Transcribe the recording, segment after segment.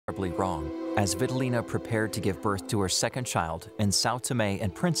horribly wrong as Vitalina prepared to give birth to her second child in Sao Tome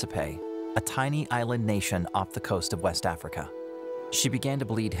and Principe, a tiny island nation off the coast of West Africa. She began to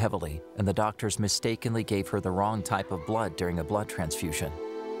bleed heavily, and the doctors mistakenly gave her the wrong type of blood during a blood transfusion.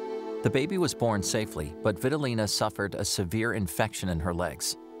 The baby was born safely, but Vitalina suffered a severe infection in her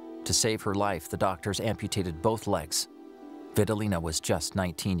legs. To save her life, the doctors amputated both legs. Vitalina was just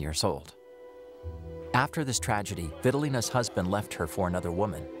 19 years old. After this tragedy, Vitalina's husband left her for another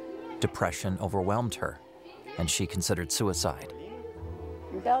woman. Depression overwhelmed her, and she considered suicide.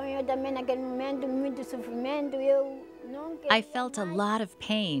 I felt a lot of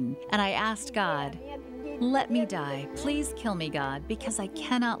pain, and I asked God, "Let me die. Please kill me, God, because I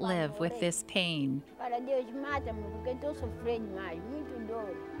cannot live with this pain."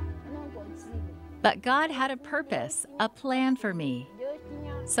 But God had a purpose, a plan for me,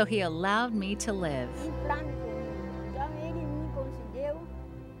 so He allowed me to live.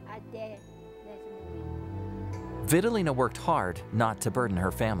 Vitalina worked hard not to burden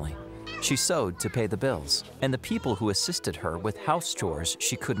her family. She sewed to pay the bills, and the people who assisted her with house chores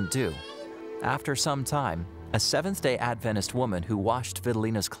she couldn't do. After some time, a Seventh-day Adventist woman who washed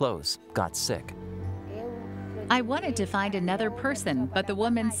Vitalina's clothes got sick. I wanted to find another person, but the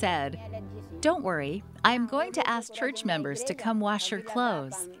woman said, "Don't worry, I am going to ask church members to come wash your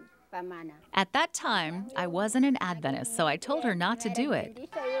clothes." At that time, I wasn't an Adventist, so I told her not to do it.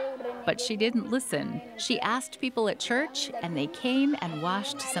 But she didn't listen. She asked people at church, and they came and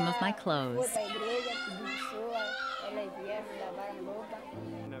washed some of my clothes.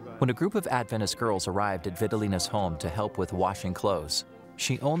 When a group of Adventist girls arrived at Vitalina's home to help with washing clothes,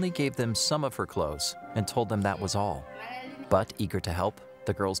 she only gave them some of her clothes and told them that was all. But eager to help,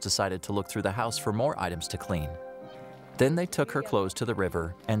 the girls decided to look through the house for more items to clean. Then they took her clothes to the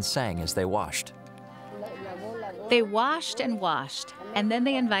river and sang as they washed. They washed and washed, and then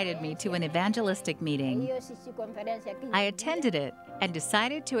they invited me to an evangelistic meeting. I attended it and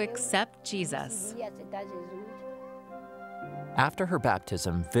decided to accept Jesus. After her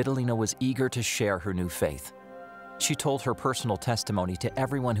baptism, Vitalina was eager to share her new faith. She told her personal testimony to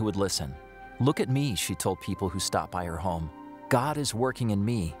everyone who would listen. "Look at me," she told people who stopped by her home. "God is working in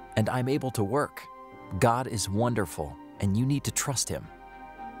me, and I'm able to work. God is wonderful, and you need to trust Him."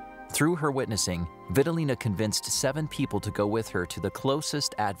 Through her witnessing, Vitalina convinced 7 people to go with her to the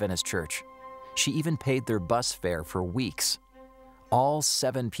closest Adventist church. She even paid their bus fare for weeks. All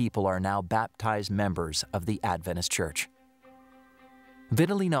 7 people are now baptized members of the Adventist church.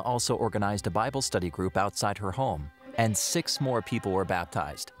 Vitalina also organized a Bible study group outside her home, and 6 more people were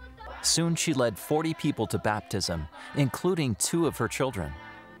baptized. Soon she led 40 people to baptism, including 2 of her children.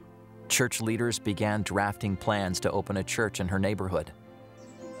 Church leaders began drafting plans to open a church in her neighborhood.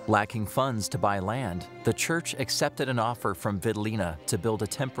 Lacking funds to buy land, the church accepted an offer from Vitalina to build a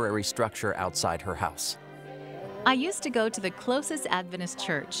temporary structure outside her house. I used to go to the closest Adventist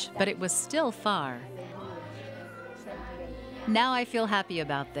church, but it was still far. Now I feel happy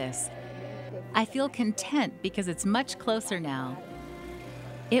about this. I feel content because it's much closer now.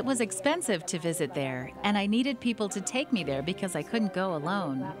 It was expensive to visit there, and I needed people to take me there because I couldn't go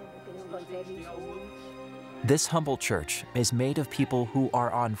alone. This humble church is made of people who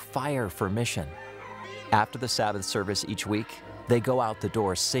are on fire for mission. After the Sabbath service each week, they go out the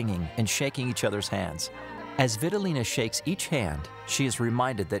door singing and shaking each other's hands. As Vitalina shakes each hand, she is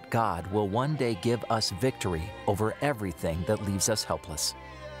reminded that God will one day give us victory over everything that leaves us helpless.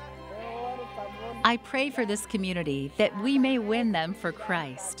 I pray for this community that we may win them for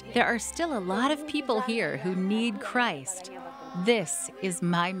Christ. There are still a lot of people here who need Christ. This is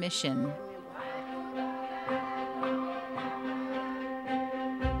my mission.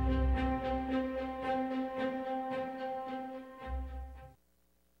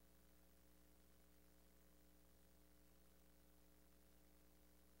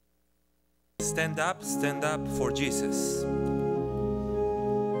 Stand up for Jesus.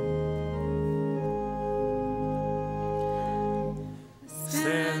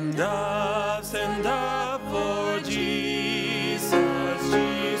 Stand up for Jesus,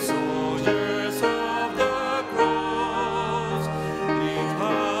 ye soldiers of the cross. Lift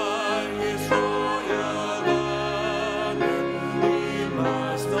high His royal banner, He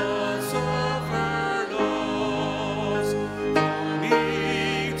must not suffer loss. From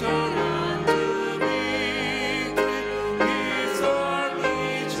victory unto victory, His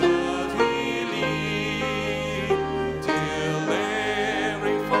army shall He lead, till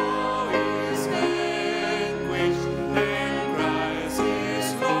every foe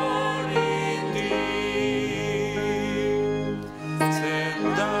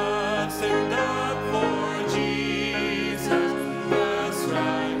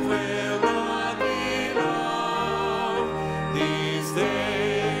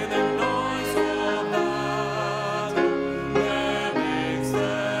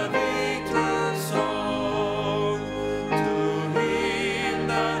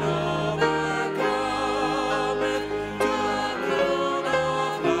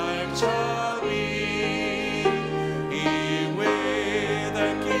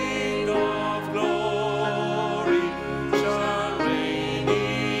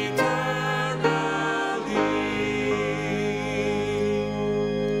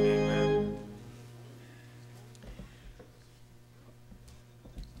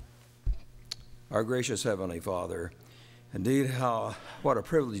our gracious Heavenly Father. Indeed, what a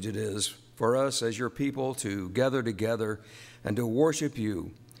privilege it is for us as your people to gather together and to worship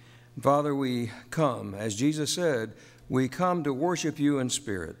you. Father, we come, as Jesus said, we come to worship you in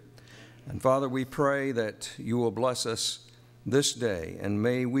spirit. And Father, we pray that you will bless us this day, and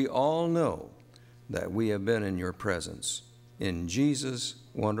may we all know that we have been in your presence. In Jesus'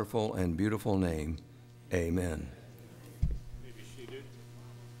 wonderful and beautiful name, amen.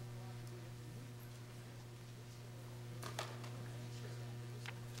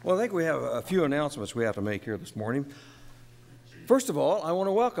 Well, I think we have a few announcements we have to make here this morning. First of all, I want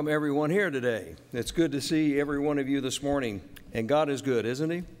to welcome everyone here today. It's good to see every one of you this morning. And God is good, isn't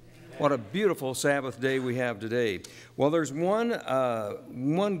he? What a beautiful Sabbath day we have today. Well, there's one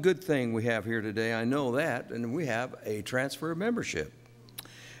good thing we have here today. I know that, and we have a transfer of membership.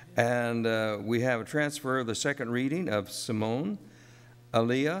 And we have a transfer of the second reading of Simone,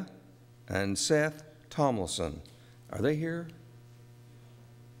 Aaliyah, and Seth Tomlinson. Are they here?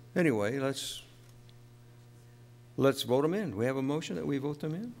 Anyway, let's vote them in. Do we have a motion that we vote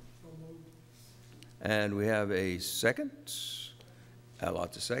them in? And we have a second.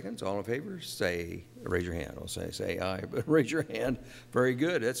 Lots of seconds. All in favor, raise your hand. I'll say aye, but raise your hand. Very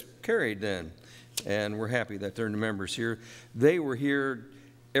good. That's carried then. And we're happy that there are members here. They were here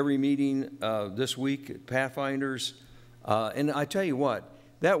every meeting this week at Pathfinders. And I tell you what,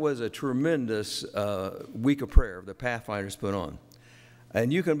 that was a tremendous week of prayer the Pathfinders put on.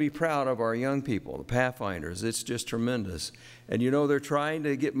 And you can be proud of our young people, the Pathfinders. It's just tremendous. And you know, they're trying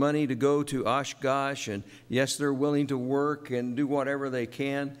to get money to go to Oshkosh, and yes, they're willing to work and do whatever they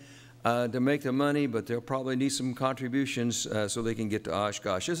can to make the money, but they'll probably need some contributions so they can get to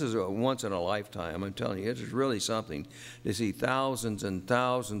Oshkosh. This is a once in a lifetime. I'm telling you, it's really something to see thousands and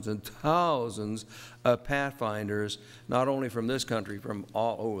thousands and thousands of Pathfinders, not only from this country, from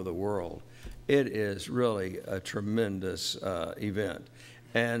all over the world. It is really a tremendous event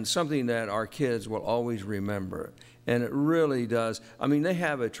and something that our kids will always remember. And it really does. I mean, they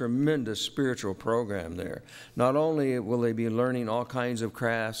have a tremendous spiritual program there. Not only will they be learning all kinds of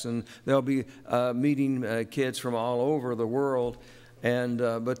crafts, and they'll be meeting kids from all over the world,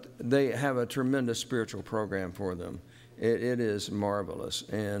 but they have a tremendous spiritual program for them. It is marvelous,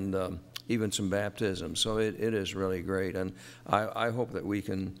 and even some baptism. So it is really great, and I hope that we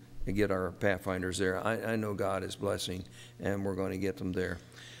can get our Pathfinders there. I know God is blessing, and we're going to get them there.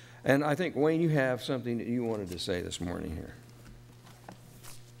 And I think, Wayne, you have something that you wanted to say this morning here.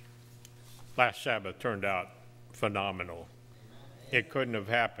 Last Sabbath turned out phenomenal. It couldn't have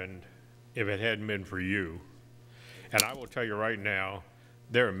happened if it hadn't been for you. And I will tell you right now,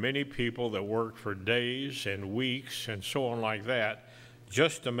 there are many people that worked for days and weeks and so on like that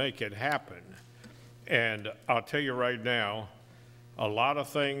just to make it happen. And I'll tell you right now, a lot of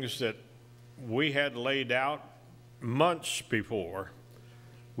things that we had laid out months before,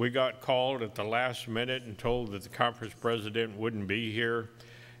 we got called at the last minute and told that the conference president wouldn't be here,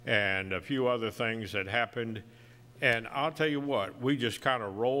 and a few other things that happened. And I'll tell you what, we just kind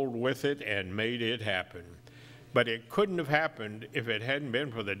of rolled with it and made it happen. But it couldn't have happened if it hadn't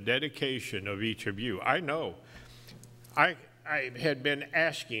been for the dedication of each of you. I know. I had been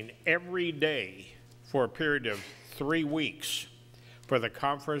asking every day for a period of 3 weeks for the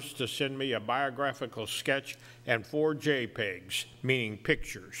conference to send me a biographical sketch and 4 JPEGs, meaning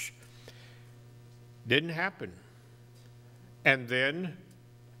pictures. Didn't happen. And then,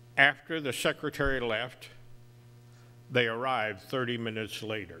 after the secretary left, they arrived 30 minutes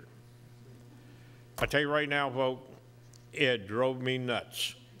later. I tell you right now, folks, it drove me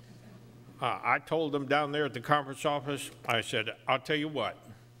nuts. I told them down there at the conference office, I said, I'll tell you what,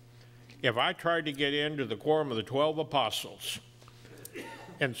 if I tried to get into the quorum of the 12 apostles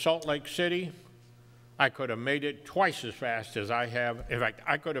in Salt Lake City, I could have made it twice as fast as I have. In fact,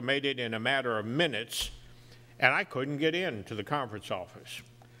 I could have made it in a matter of minutes, and I couldn't get into the conference office.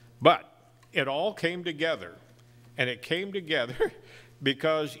 But it all came together, and it came together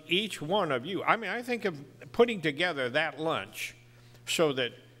because each one of you, I mean, I think of putting together that lunch so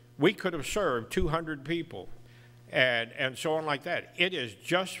that we could have served 200 people and so on like that. It is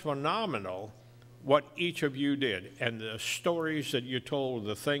just phenomenal what each of you did, and the stories that you told,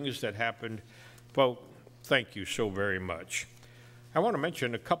 the things that happened. Folks, thank you so very much. I want to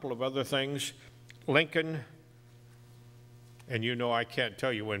mention a couple of other things. Lincoln, and you know I can't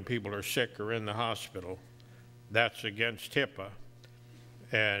tell you when people are sick or in the hospital. That's against HIPAA.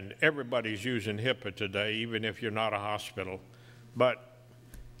 And everybody's using HIPAA today, even if you're not a hospital. But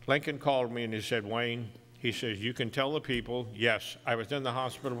Lincoln called me and he said, Wayne, he says, you can tell the people, yes, I was in the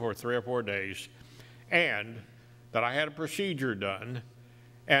hospital for 3 or 4 days, and that I had a procedure done,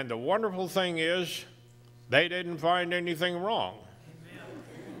 And the wonderful thing is, they didn't find anything wrong.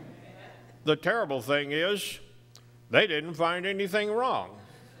 The terrible thing is, they didn't find anything wrong.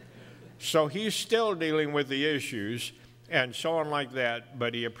 So he's still dealing with the issues and so on like that,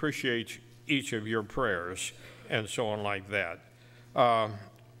 but he appreciates each of your prayers and so on like that.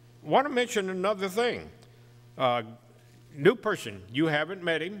 Want to mention another thing. New person, you haven't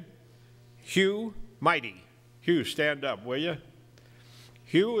met him, Hugh Mighty. Hugh, stand up, will you?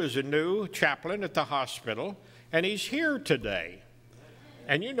 Hugh is a new chaplain at the hospital, and he's here today.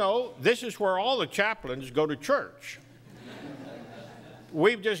 And you know, this is where all the chaplains go to church.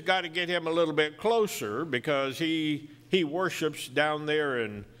 We've just got to get him a little bit closer because he worships down there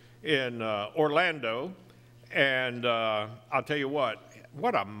in Orlando. And I'll tell you what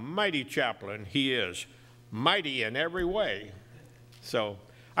a mighty chaplain he is. Mighty in every way. So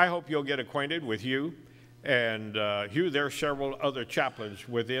I hope you'll get acquainted with Hugh. And Hugh, there are several other chaplains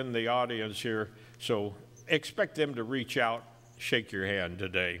within the audience here. So expect them to reach out, shake your hand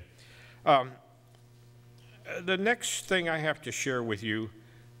today. The next thing I have to share with you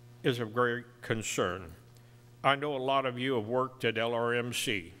is of great concern. I know a lot of you have worked at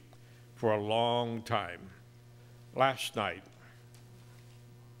LRMC for a long time. Last night,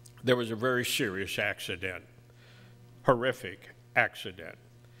 there was a very serious accident, horrific accident.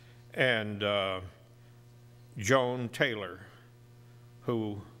 And Joan Taylor,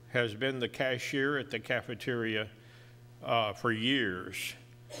 who has been the cashier at the cafeteria for years,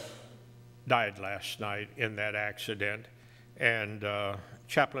 died last night in that accident. And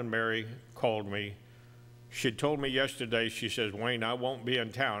Chaplain Mary called me. She told me yesterday, she says, Wayne, I won't be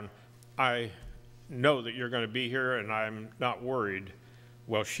in town. I know that you're going to be here and I'm not worried.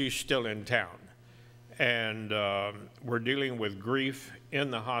 Well, she's still in town. And we're dealing with grief in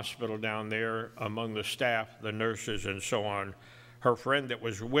the hospital down there among the staff, the nurses, and so on. Her friend that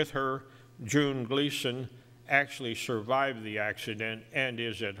was with her, June Gleason, actually survived the accident and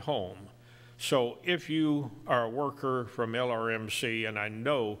is at home. So if you are a worker from LRMC, and I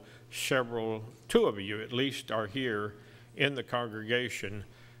know two of you at least are here in the congregation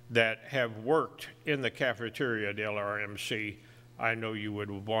that have worked in the cafeteria at LRMC, I know you would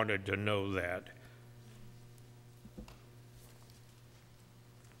have wanted to know that.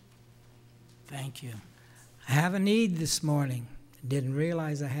 Thank you. I have a need this morning. Didn't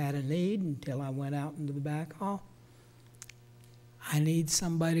realize I had a need until I went out into the back hall. I need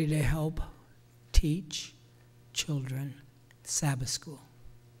somebody to help teach children Sabbath school.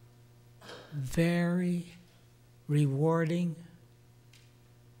 Very rewarding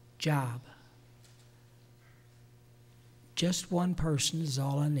job. Just one person is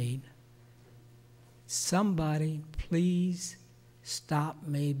all I need. Somebody, please stop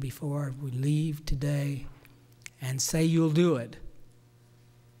me before we leave today and say you'll do it.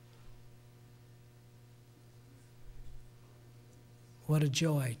 What a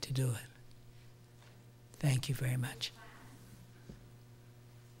joy to do it. Thank you very much.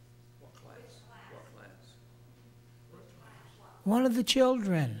 What class? What class? One of the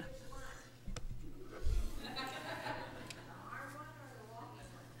children.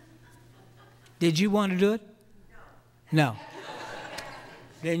 Did you want to do it? No.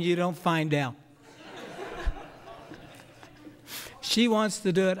 Then you don't find out. She wants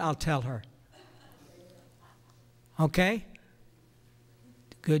to do it, I'll tell her. Okay?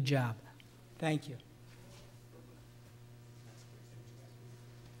 Good job. Thank you.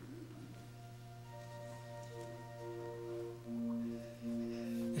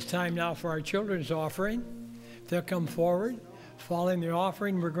 It's time now for our children's offering. If they'll come forward. Following the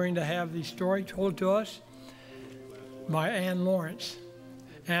offering, we're going to have the story told to us by Ann Lawrence.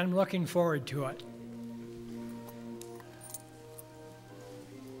 And I'm looking forward to it.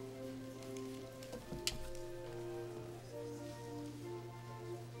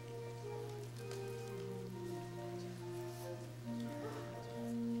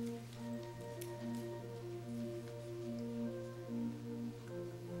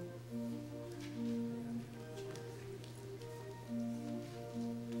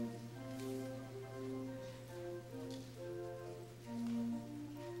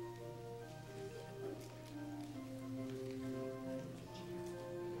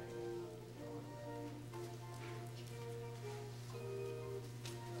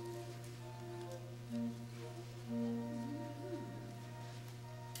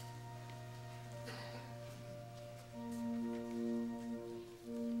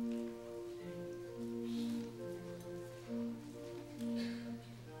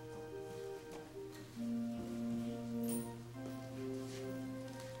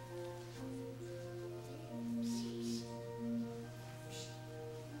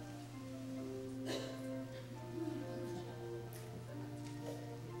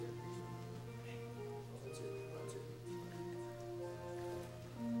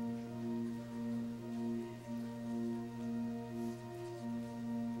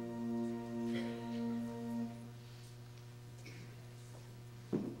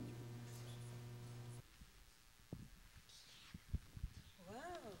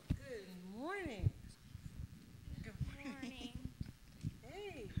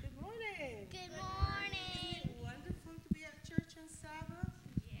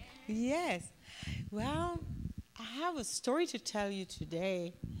 Yes. Well, I have a story to tell you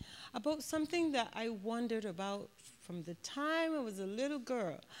today about something that I wondered about from the time I was a little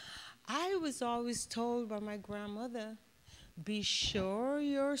girl. I was always told by my grandmother, be sure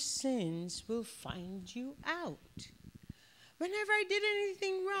your sins will find you out. Whenever I did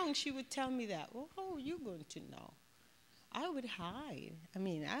anything wrong, she would tell me that. Well, how are you going to know? I would hide. I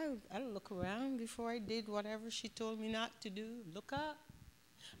mean, I'd look around before I did whatever she told me not to do. Look up.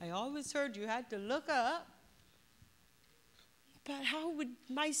 I always heard you had to look up. But how would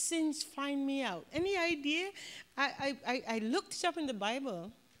my sins find me out? Any idea? I looked it up in the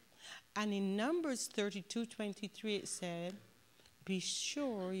Bible, and in Numbers 32:23 it said, be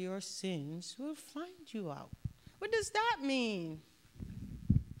sure your sins will find you out. What does that mean?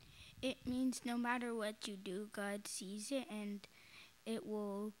 It means no matter what you do, God sees it and it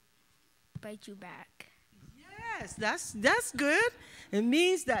will bite you back. Yes, that's good. It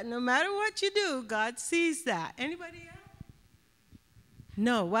means that no matter what you do, God sees that. Anybody else?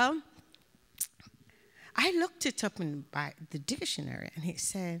 No, well, I looked it up in the dictionary, and it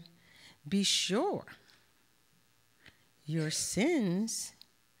said, be sure your sins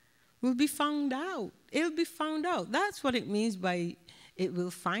will be found out. It'll be found out. That's what it means by it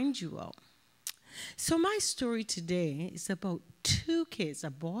will find you out. So my story today is about two kids, a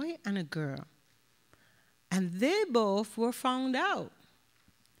boy and a girl. And they both were found out.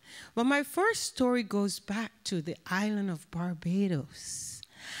 Well, my first story goes back to the island of Barbados.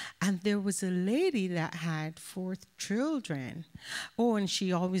 And there was a lady that had 4 children. Oh, and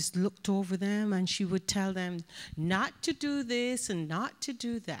she always looked over them, and she would tell them not to do this and not to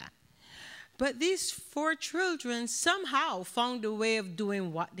do that. But these 4 children somehow found a way of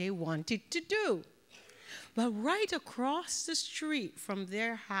doing what they wanted to do. But right across the street from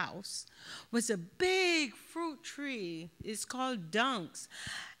their house was a big fruit tree. It's called dunks.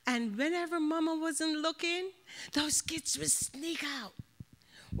 And whenever Mama wasn't looking, those kids would sneak out.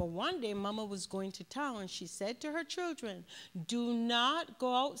 Well, one day Mama was going to town, and she said to her children, do not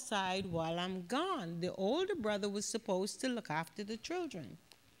go outside while I'm gone. The older brother was supposed to look after the children.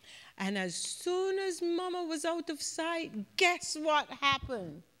 And as soon as Mama was out of sight, guess what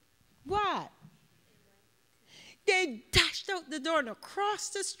happened? What? They dashed out the door and across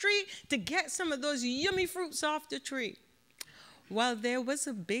the street to get some of those yummy fruits off the tree. Well, there was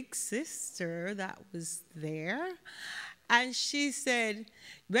a big sister that was there, and she said,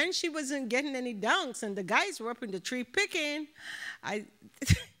 when she wasn't getting any dunks and the guys were up in the tree picking,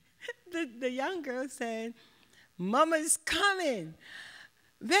 the young girl said, Mama's coming.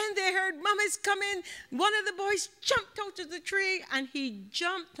 When they heard Mama's coming, one of the boys jumped out of the tree, and he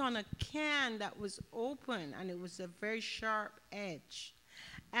jumped on a can that was open, and it was a very sharp edge.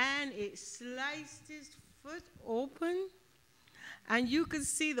 And it sliced his foot open, and you could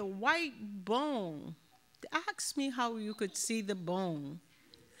see the white bone. Ask me how you could see the bone.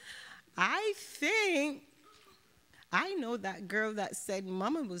 I think I know that girl that said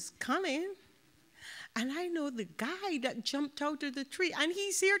Mama was coming. And I know the guy that jumped out of the tree, and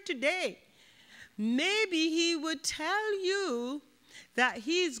he's here today. Maybe he would tell you that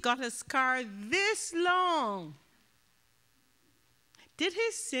he's got a scar this long. Did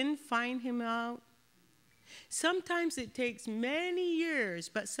his sin find him out? Sometimes it takes many years,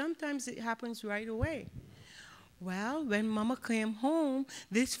 but sometimes it happens right away. Well, when Mama came home,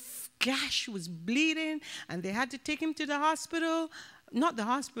 this gash was bleeding, and they had to take him to the hospital. Not the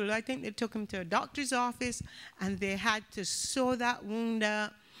hospital, I think they took him to a doctor's office, and they had to sew that wound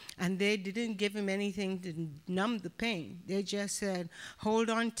up, and they didn't give him anything to numb the pain. They just said, hold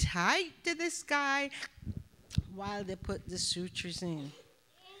on tight to this guy while they put the sutures in.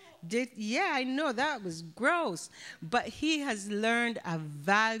 Yeah, I know, that was gross, but he has learned a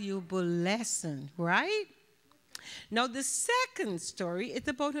valuable lesson, right? Now, the second story is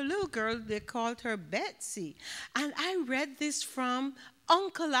about a little girl. They called her Betsy. And I read this from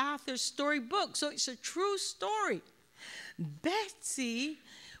Uncle Arthur's storybook, so it's a true story. Betsy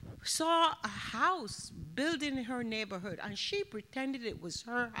saw a house built in her neighborhood, and she pretended it was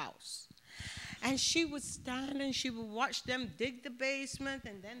her house. And she would stand and she would watch them dig the basement,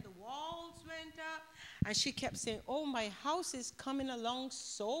 and then the walls went up. And she kept saying, oh, my house is coming along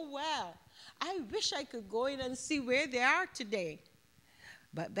so well. I wish I could go in and see where they are today.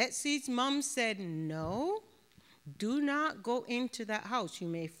 But Betsy's mom said, no, do not go into that house. You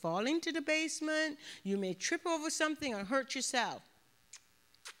may fall into the basement. You may trip over something and hurt yourself.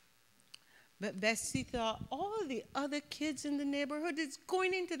 But Betsy thought, all the other kids in the neighborhood is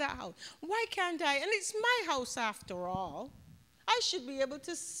going into that house. Why can't I? And it's my house after all. I should be able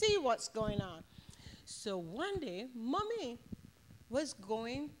to see what's going on. So one day, Mommy was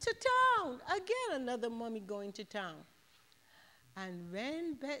going to town. Again, another mummy going to town. And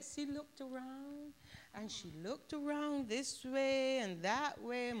when Betsy looked around, and she looked around this way and that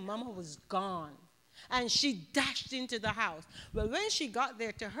way, Mama was gone. And she dashed into the house. Well, when she got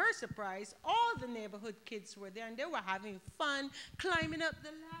there, to her surprise, all the neighborhood kids were there, and they were having fun, climbing up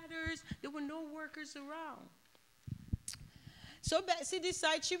the ladders. There were no workers around. So Betsy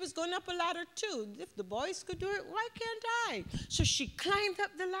decided she was going up a ladder too. If the boys could do it, why can't I? So she climbed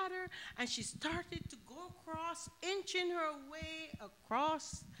up the ladder, and she started to go across, inching her way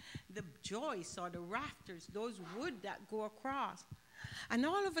across the joists or the rafters, those wood that go across. And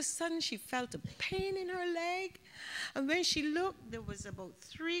all of a sudden, she felt a pain in her leg. And when she looked, there was about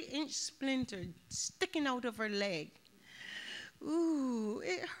 3-inch splinter sticking out of her leg. Ooh,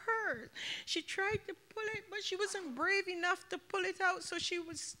 it hurt. She tried to pull it, but she wasn't brave enough to pull it out, so she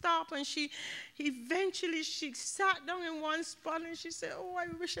would stop. And she sat down in one spot, and she said, oh, I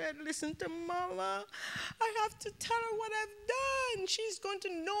wish I had listened to Mama. I have to tell her what I've done. She's going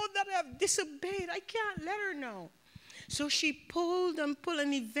to know that I've disobeyed. I can't let her know. So she pulled and pulled,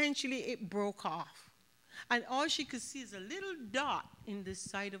 and eventually it broke off. And all she could see is a little dot in the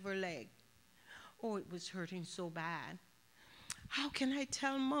side of her leg. Oh, it was hurting so bad. How can I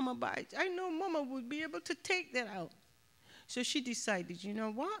tell Mama about it? I know Mama would be able to take that out. So she decided, you know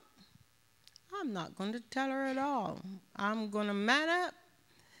what? I'm not going to tell her at all. I'm going to man up.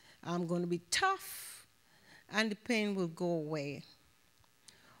 I'm going to be tough. And the pain will go away.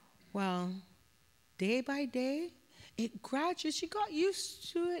 Well, day by day, it gradually, she got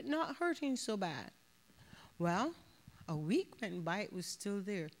used to it not hurting so bad. Well, a week went by, it was still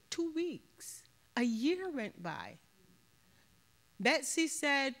there. 2 weeks. A year went by. Betsy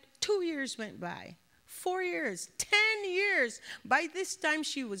said 2 years went by, 4 years, 10 years. By this time,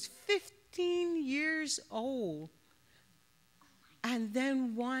 she was 15 years old. And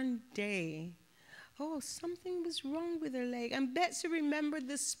then one day, oh, something was wrong with her leg. And Betsy remembered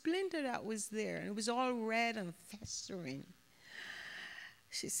the splinter that was there, and it was all red and festering.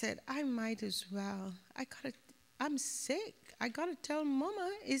 She said, I might as well. I'm sick. I got to tell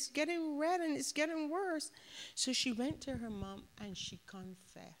Mama it's getting red and it's getting worse. So she went to her mom and she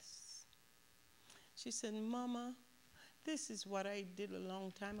confessed. She said, Mama, this is what I did a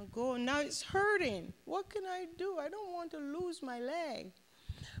long time ago, and now it's hurting. What can I do? I don't want to lose my leg.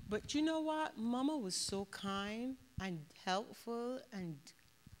 But you know what? Mama was so kind and helpful and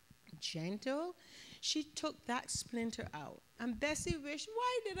gentle. She took that splinter out. And Bessie wished,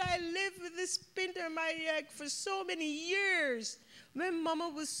 why did I live with this splinter in my leg for so many years when Mama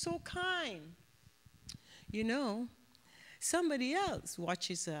was so kind? You know, somebody else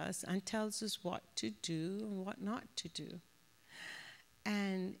watches us and tells us what to do and what not to do.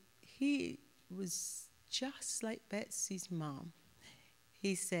 And he was just like Betsy's mom.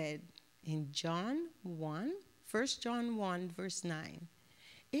 He said in John 1, 1 John 1, verse 9,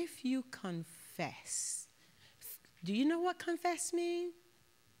 if you confess, do you know what confess means?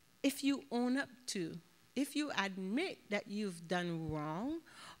 If you own up to, if you admit that you've done wrong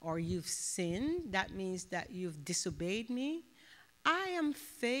or you've sinned, that means that you've disobeyed me. I am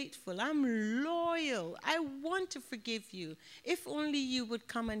faithful, I'm loyal, I want to forgive you. If only you would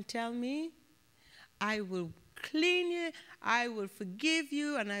come and tell me, I will clean you, I will forgive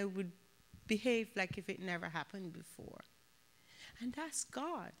you, and I would behave like if it never happened before. And that's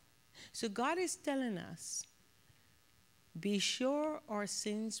God. So God is telling us, be sure our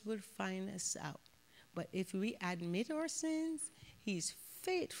sins will find us out. But if we admit our sins, he's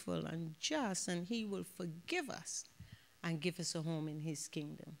faithful and just, and he will forgive us and give us a home in his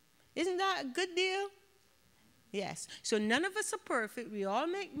kingdom. Isn't that a good deal? Yes. So none of us are perfect. We all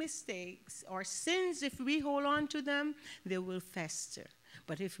make mistakes. Our sins, if we hold on to them, they will fester.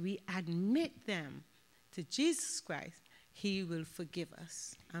 But if we admit them to Jesus Christ, he will forgive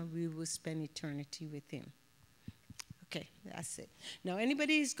us, and we will spend eternity with him. Okay, that's it. Now,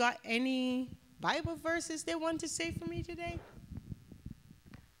 anybody's got any Bible verses they want to say for me today?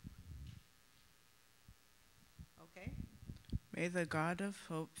 Okay. May the God of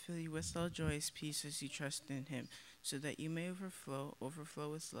hope fill you with all joyous peace as you trust in him, so that you may overflow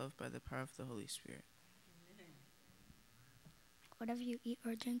with love by the power of the Holy Spirit. Whatever you eat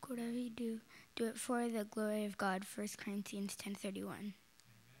or drink, whatever you do, do it for the glory of God. 1 Corinthians 10:31. Amen.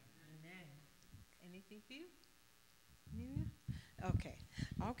 Anything for you? Okay.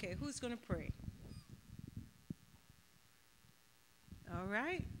 Okay, who's going to pray? All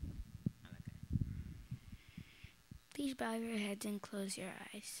right. Please bow your heads and close your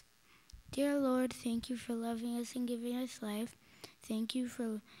eyes. Dear Lord, thank you for loving us and giving us life. Thank you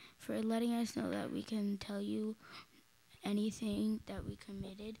for letting us know that we can tell you anything that we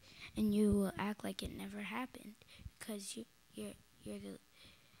committed, and you will act like it never happened, because you're the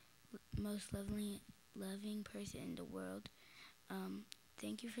most loving person in the world.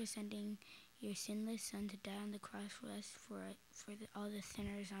 Thank you for sending your sinless Son to die on the cross for us, for all the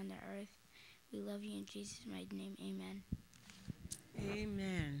sinners on the earth. We love you in Jesus' mighty name. Amen.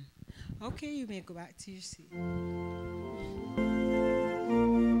 Amen. Okay, you may go back to your seat.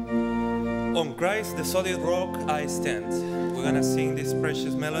 On Christ, the solid rock, I stand. We're going to sing this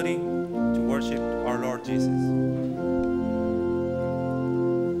precious melody to worship our Lord Jesus.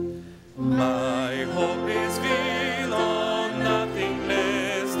 My hope is built on nothing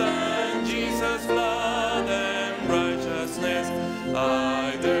less than Jesus' blood and righteousness.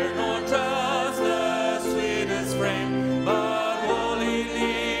 I dare not trust the sweetest frame, but wholly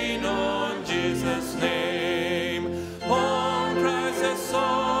lean on Jesus' name. On Christ the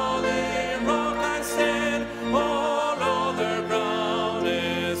solid rock I stand, all other ground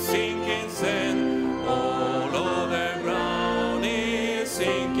is sinking sand, all other ground is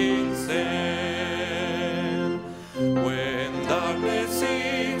sinking sand. When darkness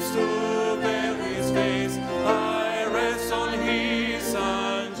seems to veil his face, I rest on his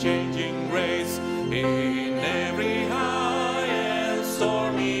unchanging grace. In every high and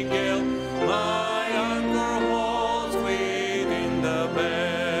stormy gale, my anchor holds within the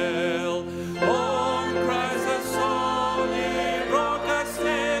bell. On Christ the solid rock I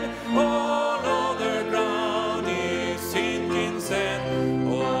stand, all other ground is sinking sand,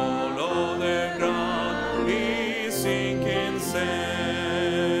 all other ground is sinking sand.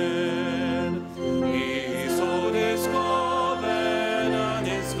 His oath is covenant,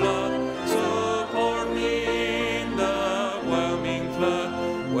 his blood support me in the whelming flood.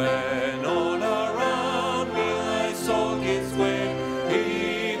 When all around me my soul gives way,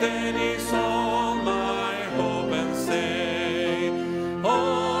 he then is all my hope and stay.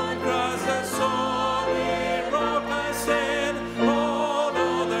 On Christ the solid rock I stand, all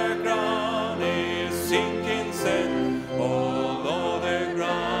other ground is sinking sand, all other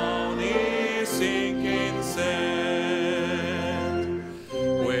ground is sinking sand.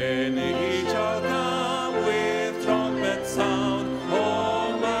 When he shall come with trumpet sound,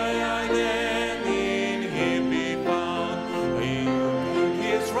 all my then in him be found. In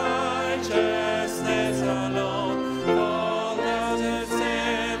his righteousness alone, all that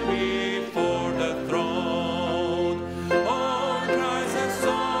stand before the throne. On Christ the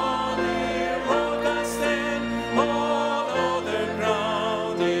solid rock I stand, all other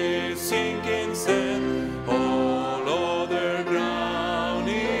ground is sinking sand, all other ground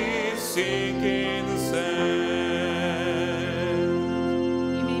is sinking sand.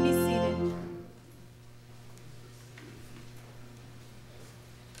 You may be seated.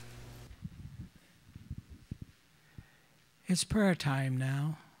 It's prayer time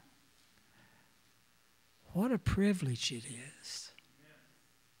now. What a privilege it is.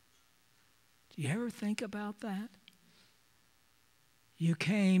 Do you ever think about that? You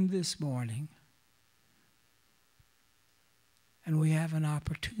came this morning, and we have an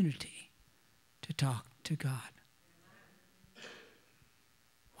opportunity to talk to God.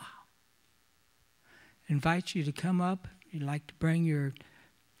 Wow. I invite you to come up. If you'd like to bring your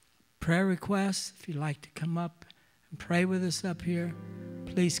prayer requests, if you'd like to come up and pray with us up here,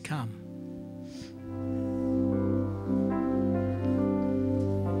 please come.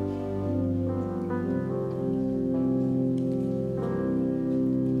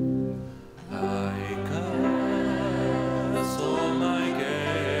 I cast all my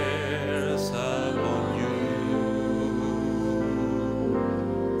cares upon you.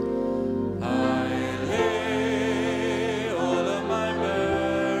 I lay all of my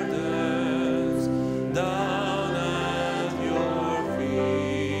burdens down at your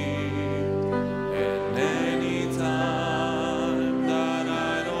feet. And any time that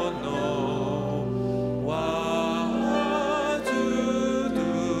I don't know what to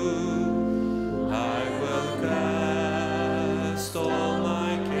do, I will cast all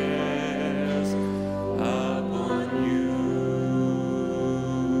my cares upon you.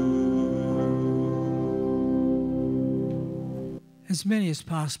 As many as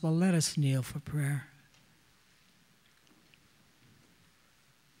possible, let us kneel for prayer.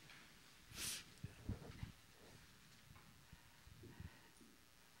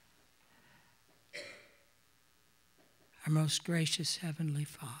 Our most gracious Heavenly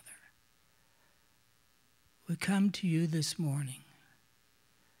Father, we come to you this morning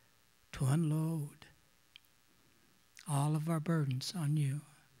to unload all of our burdens on you,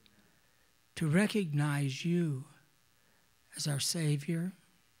 to recognize you as our Savior,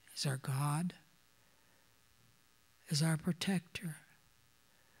 as our God, as our protector.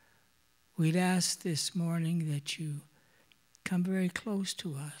 We'd ask this morning that you come very close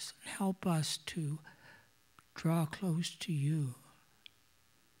to us and help us to draw close to you.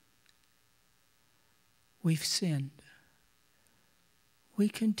 We've sinned. We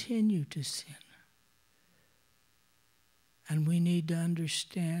continue to sin. And we need to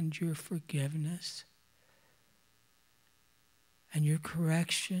understand your forgiveness and your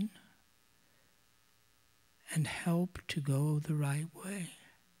correction and help to go the right way.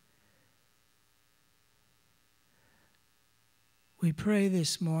 We pray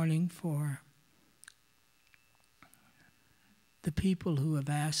this morning for the people who have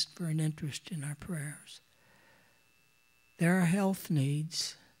asked for an interest in our prayers. There are health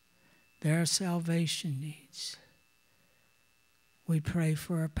needs. There are salvation needs. We pray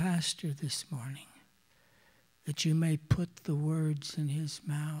for our pastor this morning, that you may put the words in his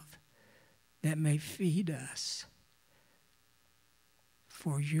mouth that may feed us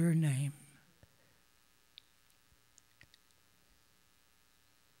for your name.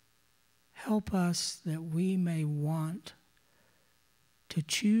 Help us that we may want to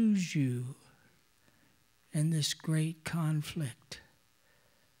choose you in this great conflict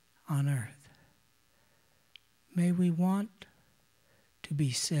on earth. May we want to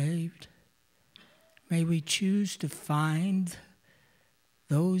be saved. May we choose to find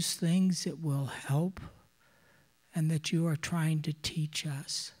those things that will help and that you are trying to teach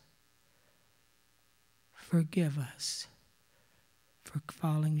us. Forgive us for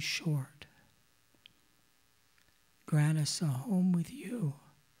falling short. Grant us a home with you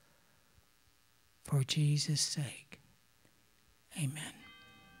for Jesus' sake. Amen.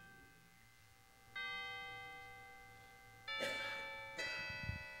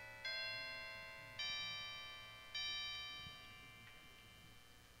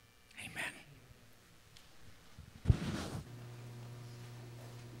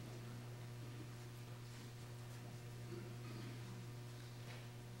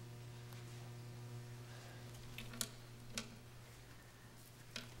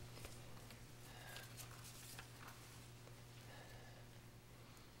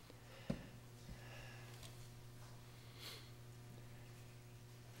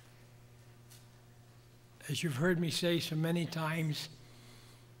 As you've heard me say so many times,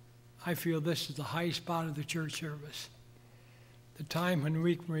 I feel this is the high spot of the church service. The time when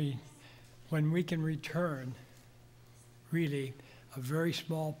we can return really a very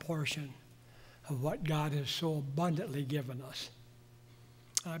small portion of what God has so abundantly given us.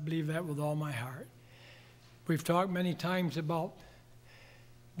 I believe that with all my heart. We've talked many times about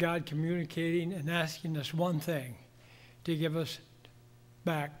God communicating and asking us one thing, to give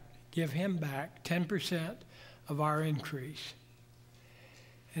him back 10% of our increase.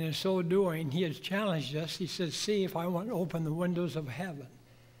 And in so doing, he has challenged us. He says, see if I won't open the windows of heaven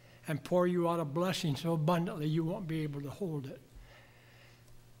and pour you out a blessing so abundantly you won't be able to hold it.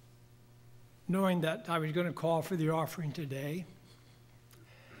 Knowing that I was going to call for the offering today,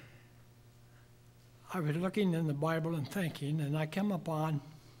 I was looking in the Bible and thinking, and I came upon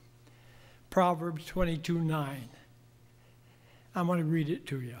Proverbs 22:9. I'm going to read it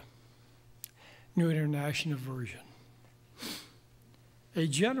to you. New International Version. A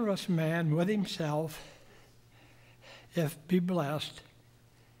generous man with himself, if be blessed,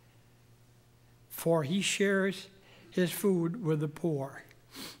 for he shares his food with the poor.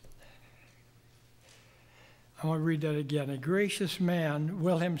 I want to read that again. A gracious man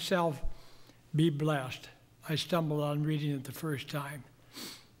will himself be blessed. I stumbled on reading it the first time.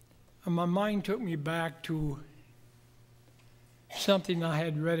 And my mind took me back to something I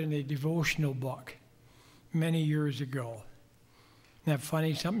had read in a devotional book many years ago. Isn't that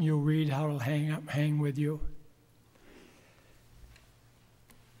funny? Something you'll read, how it'll hang with you.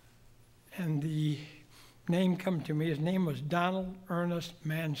 And the name come to me. His name was Donald Ernest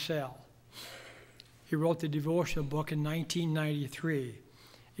Mansell. He wrote the devotional book in 1993,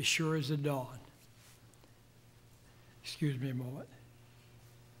 As Sure as the Dawn. Excuse me a moment.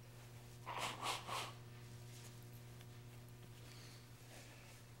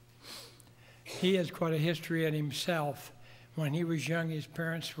 He has quite a history in himself. When he was young, his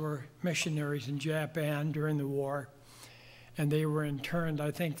parents were missionaries in Japan during the war, and they were interned,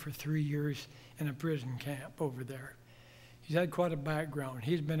 I think, for 3 years in a prison camp over there. He's had quite a background.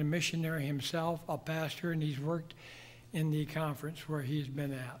 He's been a missionary himself, a pastor, and he's worked in the conference where he's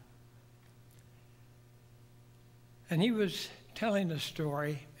been at. And he was telling a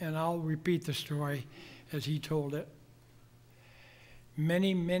story, and I'll repeat the story as he told it.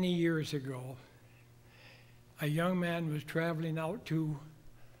 Many, many years ago, a young man was traveling out to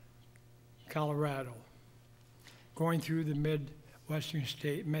Colorado. going through the mid-western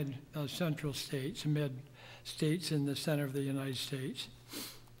state, central states, mid-states in the center of the United States.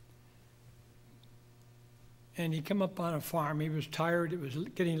 And he came up on a farm. He was tired. It was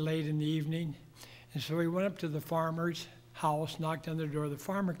getting late in the evening. And so he went up to the farmer's house, knocked on the door. The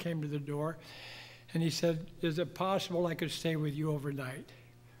farmer came to the door, and he said, "Is it possible I could stay with you overnight?"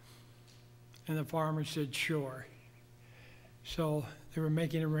 And the farmer said, "Sure." So they were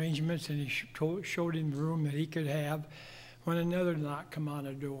making arrangements, and he showed him the room that he could have when another knock came on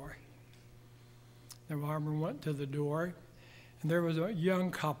the door. The farmer went to the door, and there was a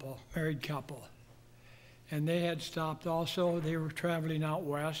young couple, married couple. And they had stopped also. They were traveling out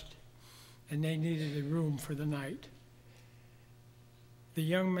west, and they needed a room for the night. The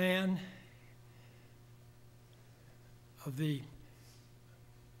young man of the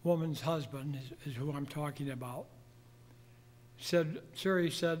woman's husband is who I'm talking about. Said, "Sir," he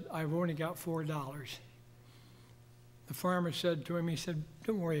said, "I've only got $4. The farmer said to him, he said,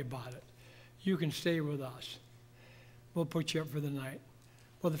 "Don't worry about it. You can stay with us. We'll put you up for the night."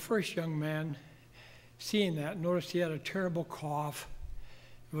 Well, the first young man, seeing that, noticed he had a terrible cough.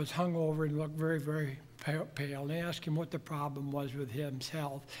 He was hungover and looked very, very pale. They asked him what the problem was with his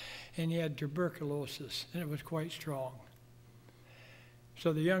health, and he had tuberculosis, and it was quite strong.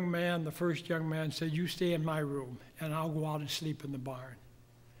 So the first young man said, "You stay in my room, and I'll go out and sleep in the barn."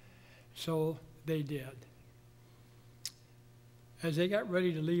 So they did. As they got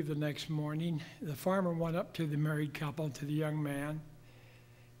ready to leave the next morning, the farmer went up to the married couple, to the young man,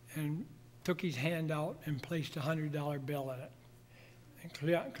 and took his hand out and placed a $100 bill in it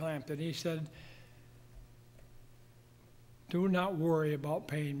and clamped it. He said, "Do not worry about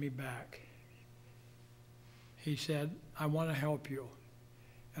paying me back." He said, "I want to help you,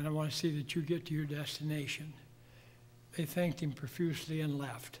 and I want to see that you get to your destination." They thanked him profusely and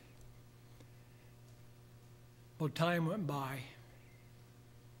left. Well, time went by.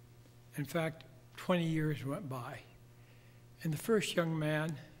 In fact, 20 years went by. And the first young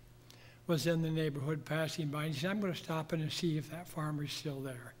man was in the neighborhood passing by, and he said, "I'm going to stop in and see if that farmer's still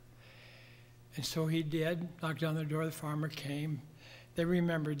there." And so he did, knocked on the door, the farmer came. They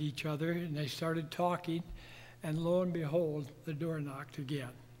remembered each other, and they started talking, and lo and behold, the door knocked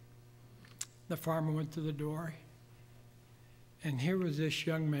again. The farmer went to the door, and here was this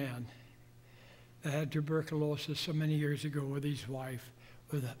young man that had tuberculosis so many years ago with his wife,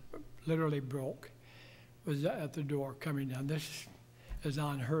 literally broke, was at the door coming down. This is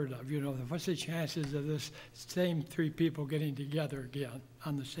unheard of. What's the chances of this same three people getting together again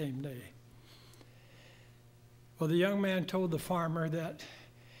on the same day? Well, the young man told the farmer that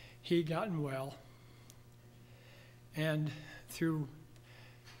he'd gotten well, and through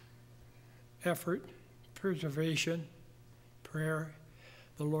effort, preservation, prayer,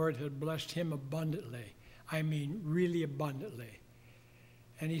 the Lord had blessed him abundantly. I mean, really abundantly.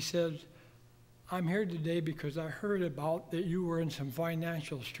 And he says, "I'm here today because I heard about that you were in some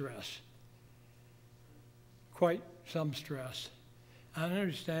financial stress, quite some stress. I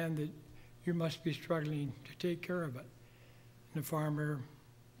understand that you must be struggling to take care of it." And the farmer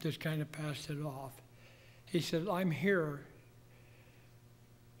just kind of passed it off. He said, "I'm here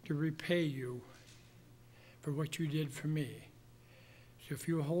to repay you for what you did for me. So if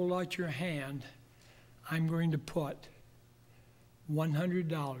you hold out your hand, I'm going to put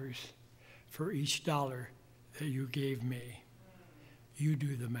 $100 for each dollar that you gave me. You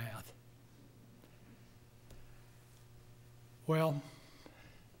do the math." Well,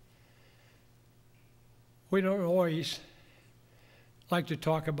 we don't always like to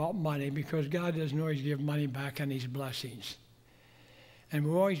talk about money because God doesn't always give money back on his blessings. And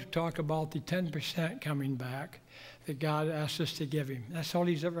we always talk about the 10% coming back that God asks us to give him. That's all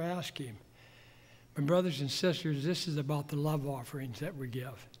he's ever asked him. My brothers and sisters, this is about the love offerings that we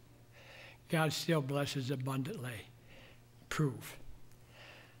give. God still blesses abundantly. Proof.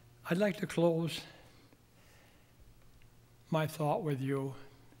 I'd like to close my thought with you,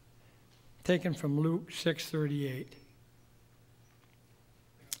 taken from Luke 6:38.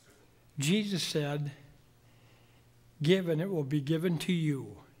 Jesus said, "Give and it will be given to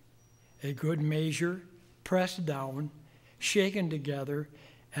you. A good measure, pressed down, shaken together,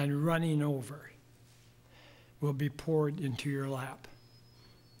 and running over will be poured into your lap."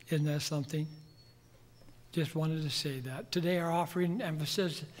 Isn't that something? Just wanted to say that. Today our offering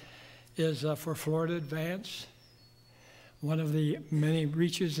emphasis is for Florida Advance. One of the many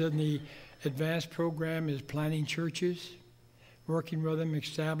reaches in the Advance program is planting churches, working with them,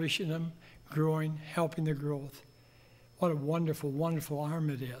 establishing them, growing, helping the growth. What a wonderful, wonderful arm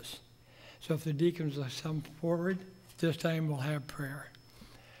it is. So if the deacons will come forward, this time we'll have prayer.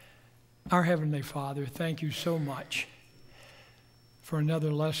 Our Heavenly Father, thank you so much for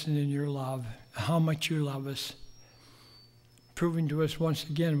another lesson in your love, how much you love us, proving to us once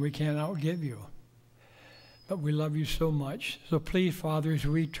again we can't outgive you. But we love you so much. So please, Father, as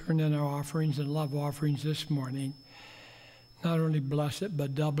we turn in our offerings and love offerings this morning, not only bless it,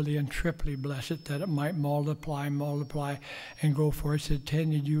 but doubly and triply bless it, that it might multiply, and go forth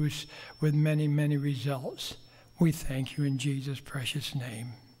intended use with many, many results. We thank you in Jesus' precious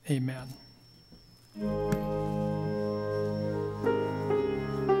name. Amen.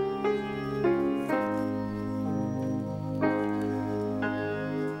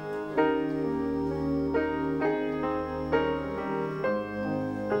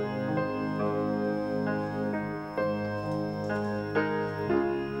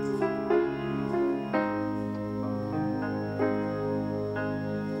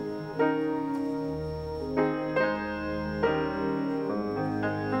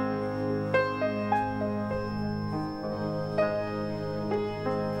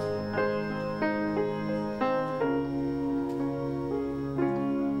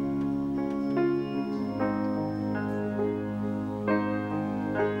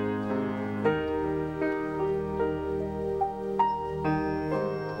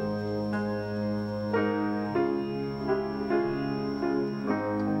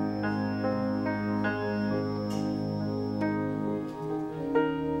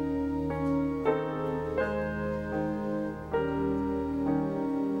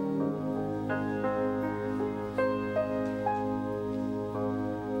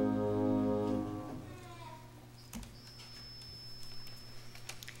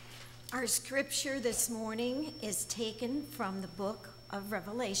 Our scripture this morning is taken from the book of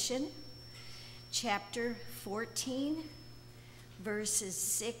Revelation, chapter 14, verses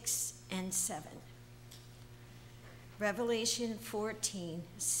 6 and 7. Revelation 14,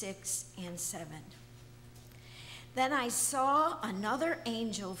 6 and 7. Then I saw another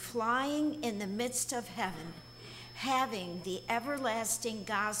angel flying in the midst of heaven, having the everlasting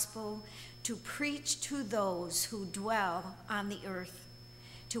gospel to preach to those who dwell on the earth,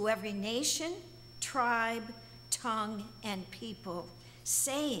 to every nation, tribe, tongue, and people,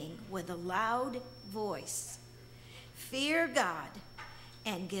 saying with a loud voice, fear God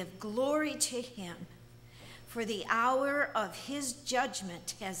and give glory to him, for the hour of his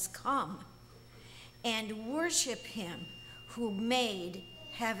judgment has come, and worship him who made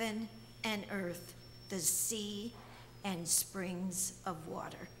heaven and earth, the sea, and springs of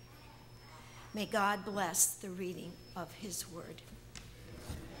water. May God bless the reading of his word.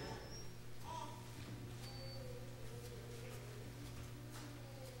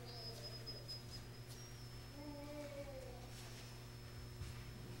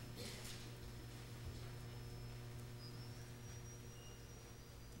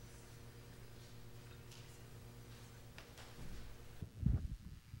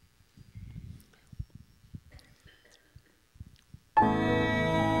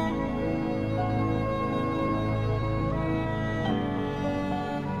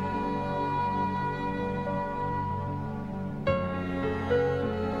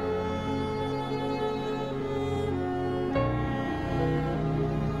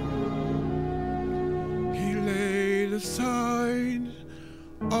 Aside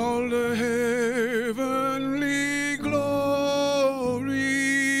all the heavenly glory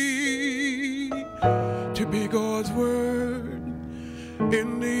to be God's word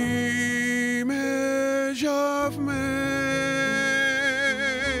in the image of man,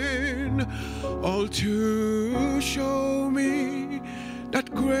 all to show me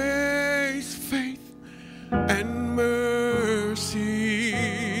that grace, faith, and mercy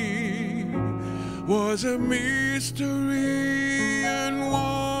was a mystery and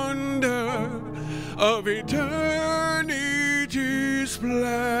wonder of eternity's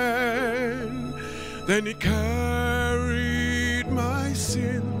plan. Then he carried my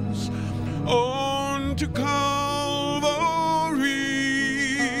sins on to Calvary,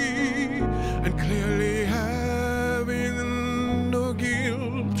 and clearly having no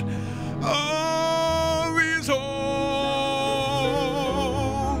guilt of his own,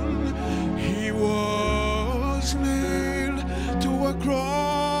 he was nailed to a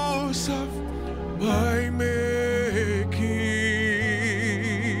cross of my making,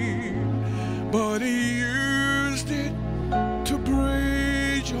 but he used it to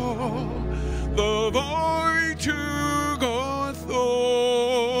bridge all the void to God's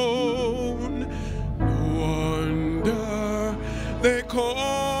throne. No wonder they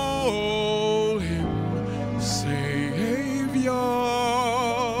call him Savior.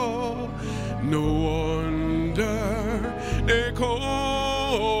 No wonder they call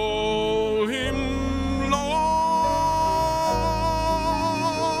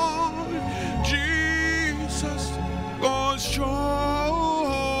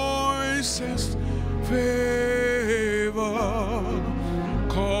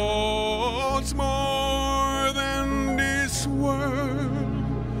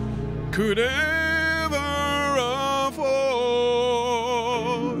could ever afford.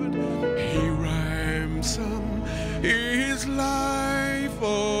 He ransomed his life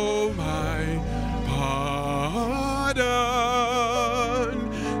for my pardon,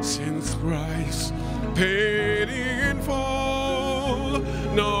 since Christ paid in full,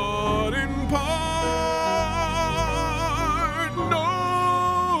 not in part.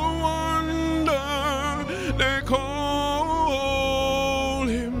 No wonder they call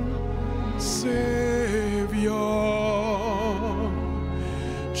him Savior.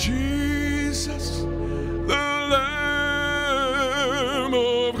 Jesus, the Lamb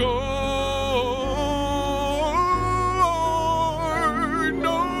of God.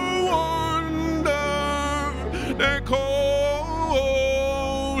 No wonder they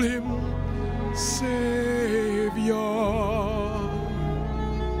call him Savior.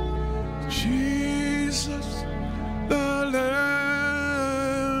 Jesus, the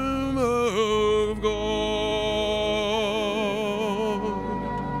Lamb of God.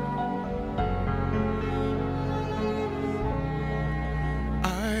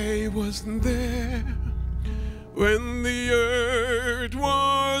 I wasn't there when the earth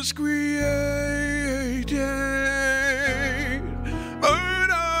was created,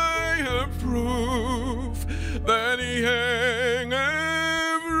 but I have proof that he hung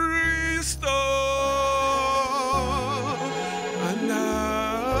every star, and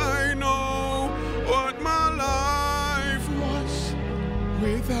I know what my life was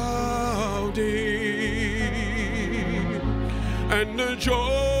without him, and the joy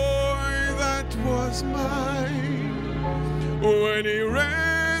that was mine when he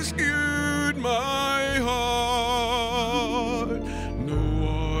rescued my heart. No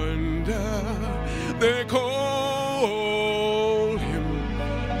wonder they call him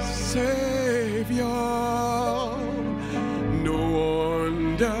Savior. No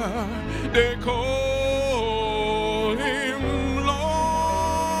wonder they call him Lord.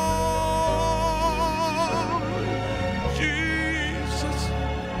 Jesus,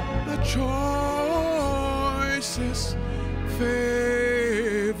 the choicest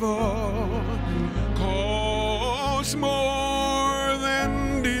favor, costs more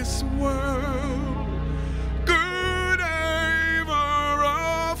than this world could ever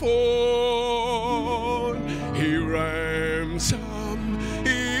afford. He ransomed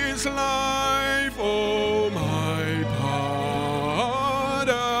his life for my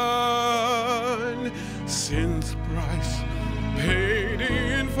pardon, since Christ paid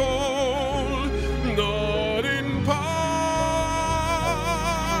in full, not in part.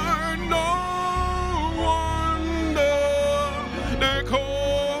 No wonder they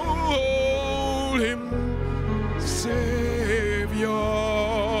call him Savior.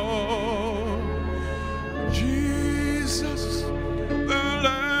 Jesus, the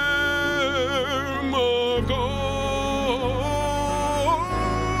Lamb of God.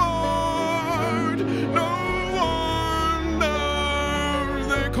 No wonder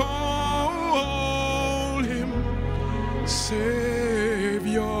they call him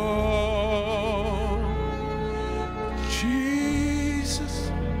Savior.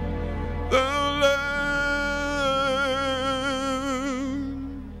 Jesus, the Lamb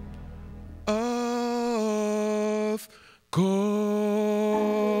of God.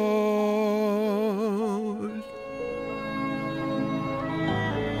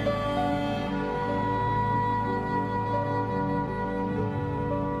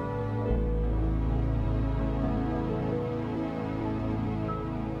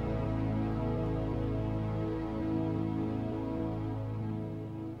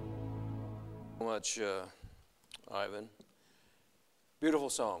 So much, Ivan. Beautiful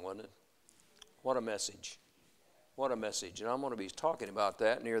song, wasn't it? What a message. What a message. And I'm going to be talking about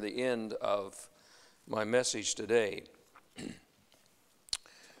that near the end of my message today.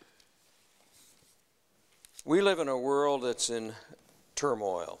 We live in a world that's in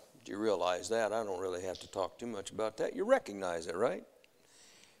turmoil. Do you realize that? I don't really have to talk too much about that. You recognize it, right?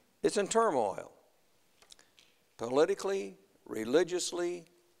 It's in turmoil. Politically, religiously,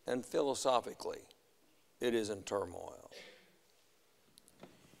 and philosophically, it is in turmoil.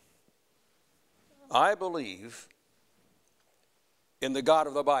 I believe in the God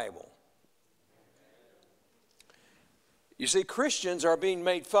of the Bible. You see, Christians are being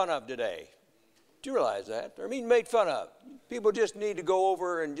made fun of today. Do you realize that? They're being made fun of. People just need to go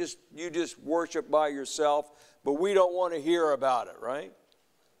over and you just worship by yourself, but we don't want to hear about it, right?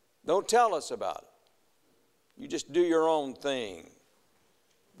 Don't tell us about it. You just do your own thing.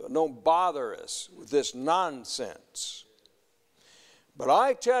 But don't bother us with this nonsense. But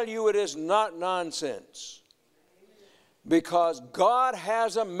I tell you, it is not nonsense. Because God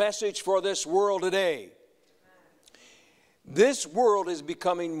has a message for this world today. This world is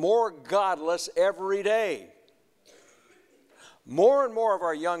becoming more godless every day. More and more of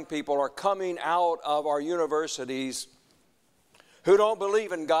our young people are coming out of our universities who don't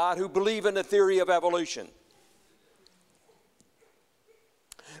believe in God, who believe in the theory of evolution.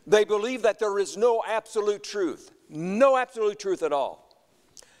 They believe that there is no absolute truth at all.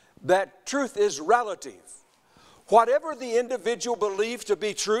 That truth is relative. Whatever the individual believes to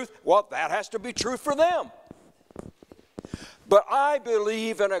be truth, well, that has to be truth for them. But I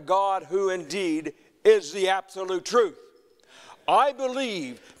believe in a God who indeed is the absolute truth. I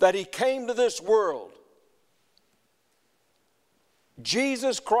believe that He came to this world.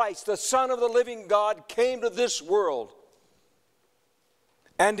 Jesus Christ, the Son of the living God, came to this world.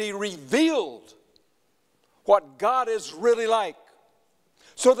 And He revealed what God is really like,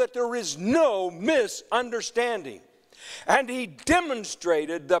 so that there is no misunderstanding. And He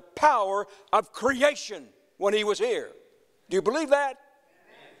demonstrated the power of creation when He was here. Do you believe that?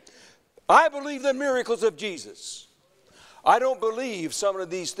 I believe the miracles of Jesus. I don't believe some of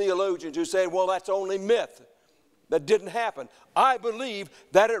these theologians who say, well, that's only myth. That didn't happen. I believe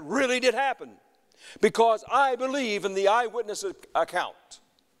that it really did happen. Because I believe in the eyewitness account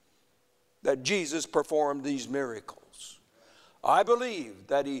that Jesus performed these miracles. I believe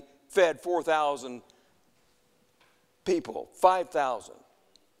that He fed 4,000 people, 5,000,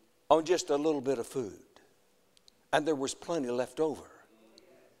 on just a little bit of food. And there was plenty left over.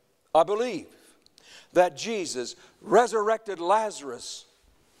 I believe that Jesus resurrected Lazarus,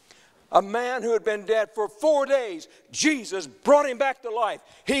 a man who had been dead for 4 days. Jesus brought him back to life.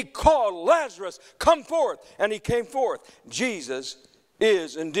 He called Lazarus, come forth, and he came forth. Jesus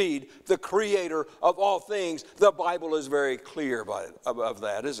is indeed the creator of all things. The Bible is very clear of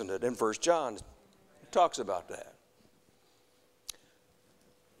that, isn't it? In 1 John, it talks about that.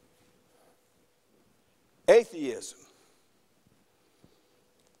 Atheism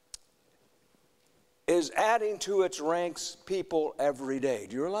is adding to its ranks people every day.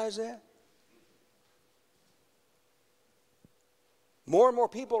 Do you realize that? More and more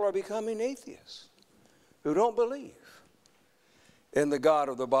people are becoming atheists who don't believe in the God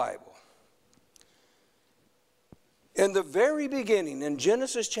of the Bible. In the very beginning, in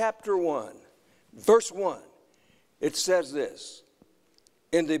Genesis chapter 1, verse 1, it says this: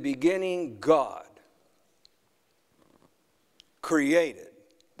 in the beginning, God created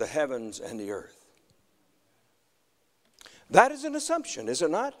the heavens and the earth. That is an assumption, is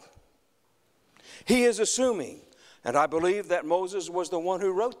it not? He is assuming, and I believe that Moses was the one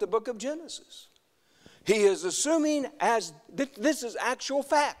who wrote the book of Genesis. He is assuming as this is actual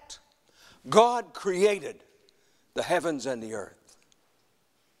fact. God created the heavens and the earth.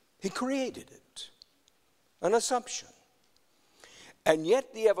 He created it. An assumption. And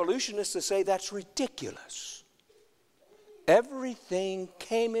yet the evolutionists say that's ridiculous. Everything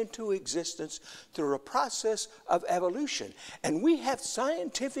came into existence through a process of evolution. And we have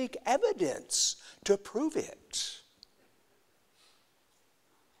scientific evidence to prove it.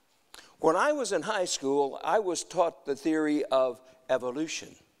 When I was in high school, I was taught the theory of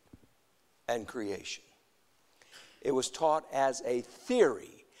evolution and creation. It was taught as a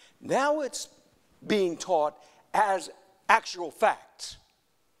theory. Now it's being taught as actual facts.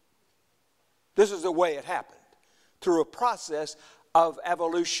 This is the way it happened. Through a process of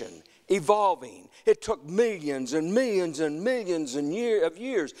evolution, evolving. It took millions and millions and millions of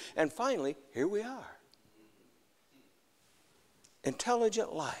years. And finally, here we are.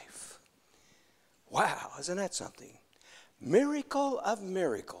 Intelligent life. Wow, isn't that something? Miracle of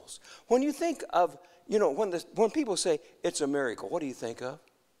miracles. When you think of, when people say it's a miracle, what do you think of?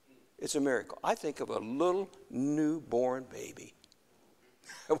 It's a miracle. I think of a little newborn baby.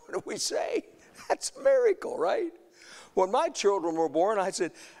 What do we say? That's a miracle, right? When my children were born, I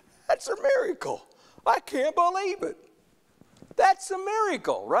said, that's a miracle. I can't believe it. That's a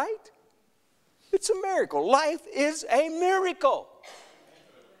miracle, right? It's a miracle. Life is a miracle.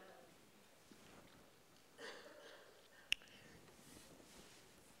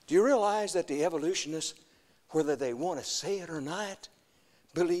 Do you realize that the evolutionists, whether they want to say it or not,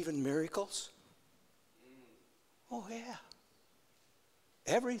 believe in miracles? Oh, yeah.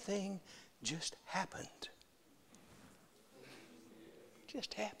 Everything just happened.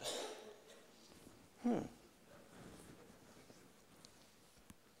 Just happened.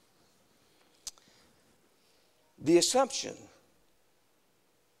 The assumption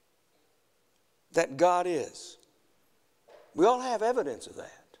that God is. We all have evidence of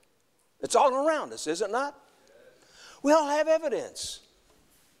that. It's all around us, is it not? We all have evidence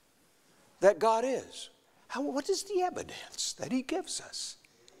that God is. What is the evidence that he gives us?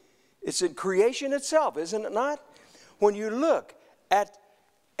 It's in creation itself, isn't it not? When you look at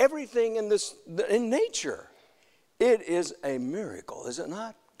everything in nature, it is a miracle, is it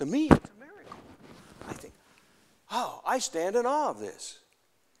not? To me, it's a miracle. I think, oh, I stand in awe of this.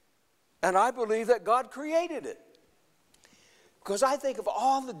 And I believe that God created it. Because I think of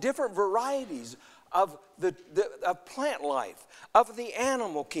all the different varieties of of plant life, of the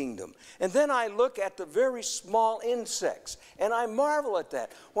animal kingdom. And then I look at the very small insects, and I marvel at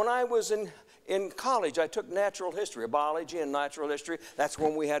that. When I was in college, I took natural history, biology and natural history. That's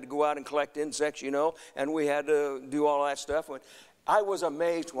when we had to go out and collect insects, you know, and we had to do all that stuff. I was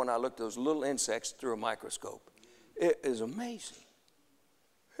amazed when I looked at those little insects through a microscope. It is amazing.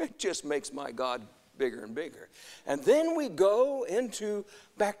 It just makes my God bigger and bigger. And then we go into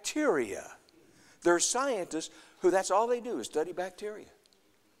bacteria. There are scientists who that's all they do is study bacteria.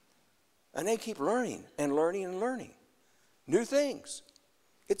 And they keep learning and learning and learning new things.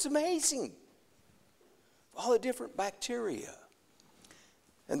 It's amazing. All the different bacteria.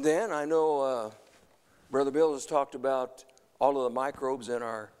 And then I know Brother Bill has talked about all of the microbes in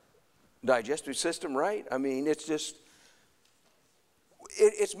our digestive system, right? I mean, it's just,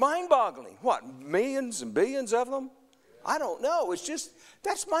 it's mind-boggling. What, millions and billions of them? I don't know. It's just,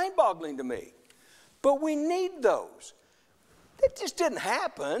 that's mind-boggling to me. But we need those. It just didn't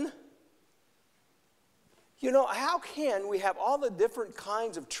happen. You know, how can we have all the different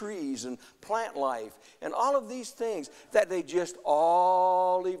kinds of trees and plant life and all of these things that they just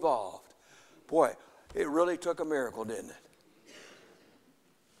all evolved? Boy, it really took a miracle, didn't it?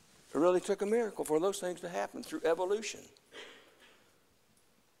 It really took a miracle for those things to happen through evolution.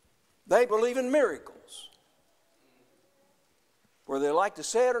 They believe in miracles. Whether they like to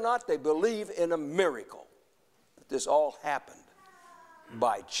say it or not, they believe in a miracle. That this all happened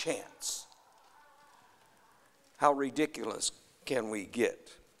by chance. How ridiculous can we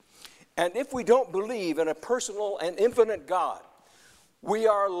get? And if we don't believe in a personal and infinite God, we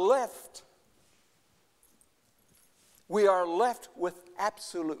are left with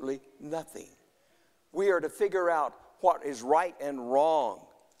absolutely nothing. We are to figure out what is right and wrong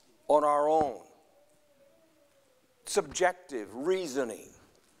on our own. Subjective reasoning.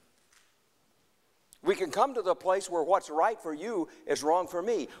 We can come to the place where what's right for you is wrong for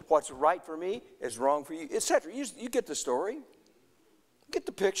me. What's right for me is wrong for you, etc. You get the story. Get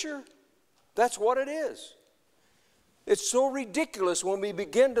the picture. That's what it is. It's so ridiculous when we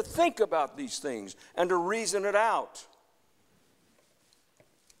begin to think about these things and to reason it out.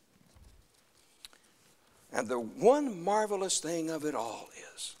 And the one marvelous thing of it all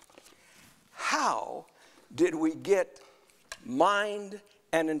is, how did we get mind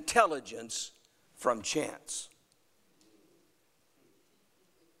and intelligence from chance?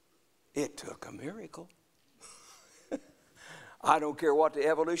 It took a miracle. I don't care what the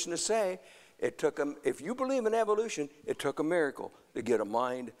evolutionists say. It took if you believe in evolution, it took a miracle to get a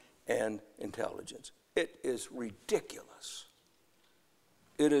mind and intelligence. It is ridiculous.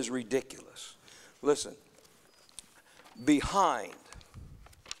 It is ridiculous. Listen, behind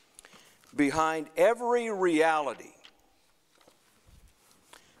every reality,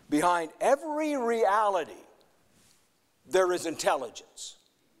 there is intelligence.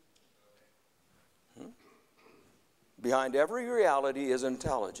 Behind every reality is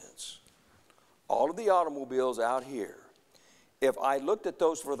intelligence. All of the automobiles out here, if I looked at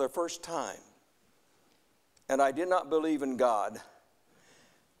those for the first time and I did not believe in God,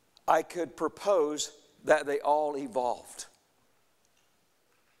 I could propose that they all evolved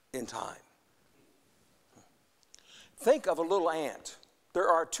in time. Think of a little ant. There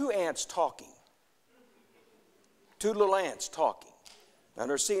are two ants talking. Two little ants talking. And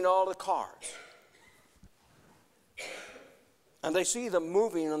they're seeing all the cars. And they see them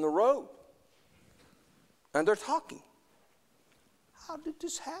moving on the road. And they're talking. How did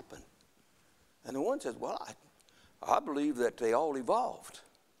this happen? And the one says, well, I believe that they all evolved.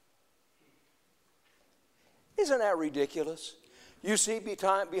 Isn't that ridiculous? You see,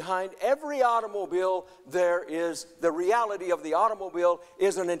 behind every automobile, there is the reality of the automobile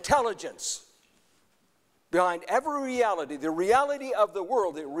is an intelligence. Behind every reality, the reality of the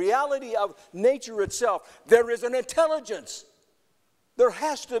world, the reality of nature itself, there is an intelligence. There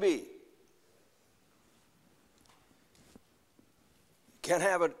has to be. Can't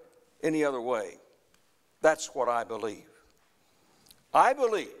have it any other way. That's what I believe. I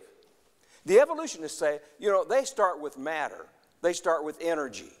believe. The evolutionists say, they start with matter. They start with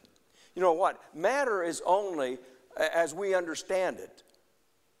energy. You know what? Matter is only, as we understand it,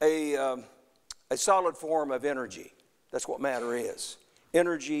 a solid form of energy. That's what matter is.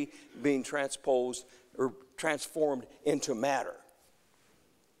 energy being transposed or transformed into matter.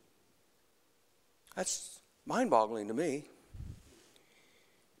 That's mind-boggling to me.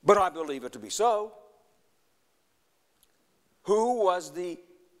 But I believe it to be so. Who was the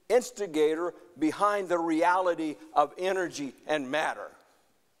instigator behind the reality of energy and matter?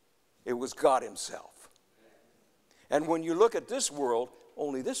 It was God himself. And when you look at this world,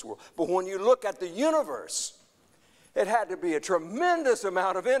 only this world, but when you look at the universe, it had to be a tremendous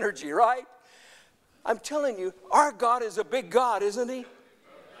amount of energy, right? I'm telling you, our God is a big God, isn't he?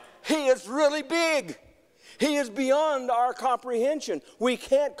 He is really big. He is beyond our comprehension. We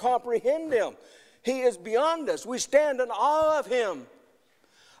can't comprehend him. He is beyond us. We stand in awe of him,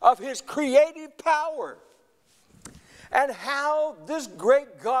 of his creative power, and how this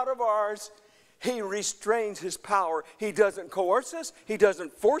great God of ours, he restrains his power. He doesn't coerce us. He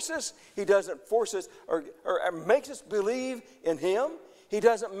doesn't force us. He doesn't force us or makes us believe in him. He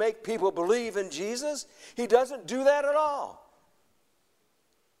doesn't make people believe in Jesus. He doesn't do that at all.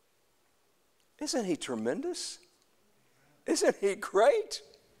 Isn't he tremendous? Isn't he great?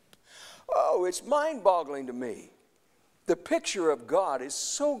 Oh, it's mind-boggling to me. The picture of God is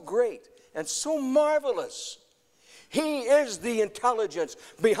so great and so marvelous. He is the intelligence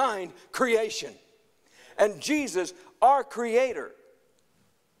behind creation. And Jesus, our creator,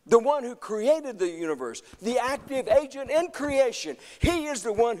 the one who created the universe, the active agent in creation, he is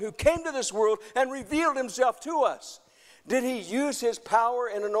the one who came to this world and revealed himself to us. Did he use his power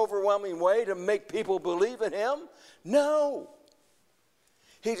in an overwhelming way to make people believe in him? No.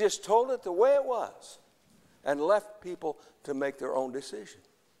 He just told it the way it was and left people to make their own decision.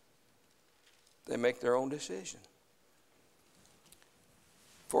 They make their own decision.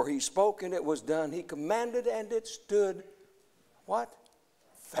 For he spoke and it was done. He commanded and it stood, what?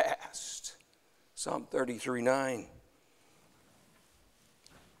 Fast. Psalm 33:9.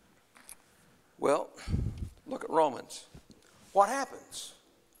 Well, look at Romans. What happens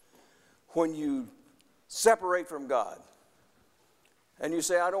when you separate from God and you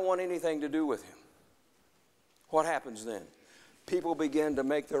say, I don't want anything to do with him? What happens then? People begin to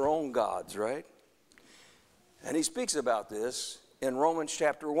make their own gods, right? And he speaks about this in Romans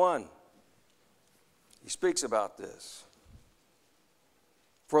chapter 1. He speaks about this.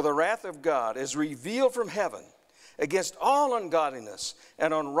 For the wrath of God is revealed from heaven against all ungodliness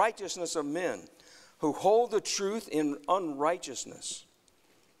and unrighteousness of men who hold the truth in unrighteousness.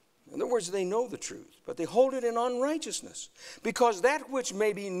 In other words, they know the truth, but they hold it in unrighteousness, because that which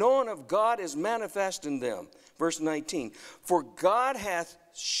may be known of God is manifest in them. Verse 19, for God hath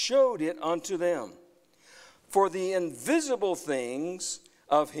showed it unto them. For the invisible things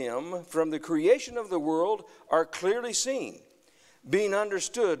of him from the creation of the world are clearly seen, being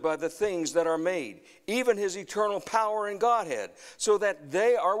understood by the things that are made, even his eternal power and Godhead, so that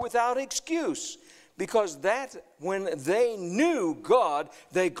they are without excuse. Because that when they knew God,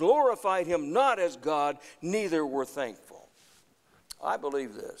 they glorified him not as God, neither were thankful. I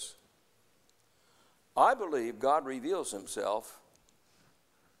believe this. I believe God reveals himself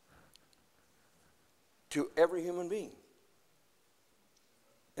to every human being.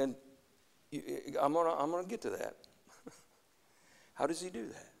 And I'm gonna get to that. How does he do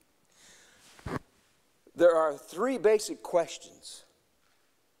that? There are three basic questions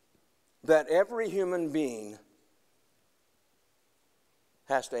that every human being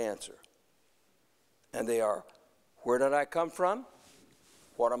has to answer. And they are, where did I come from?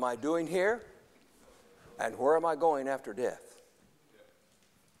 What am I doing here? And where am I going after death?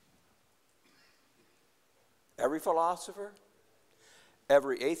 Every philosopher,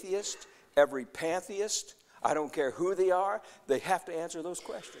 every atheist, every pantheist, I don't care who they are, they have to answer those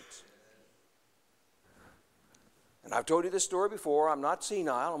questions. And I've told you this story before. I'm not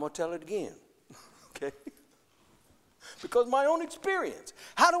senile. I'm going to tell it again. Okay? Because my own experience.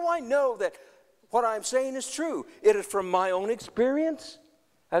 How do I know that what I'm saying is true? It is from my own experience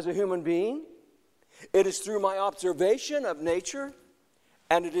as a human being. It is through my observation of nature.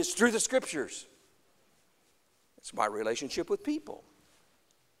 And it is through the scriptures. It's my relationship with people.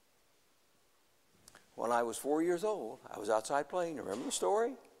 When I was 4 years old, I was outside playing. Remember the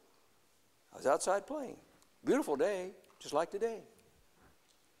story? I was outside playing. Beautiful day, just like today.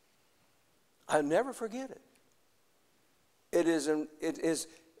 I'll never forget it. It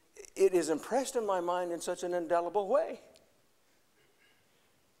is impressed in my mind in such an indelible way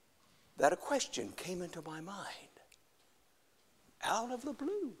that a question came into my mind out of the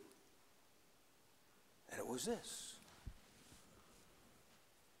blue. And it was this.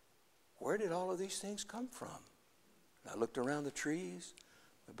 Where did all of these things come from? And I looked around the trees,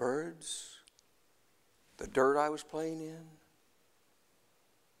 the birds, the dirt I was playing in.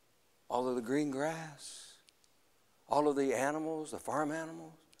 all of the green grass, all of the animals, the farm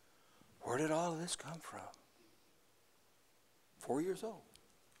animals. Where did all of this come from? 4 years old.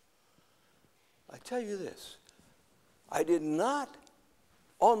 I tell you this, I did not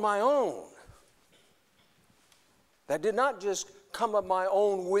on my own. That did not just come of my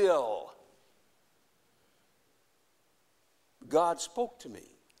own will. God spoke to me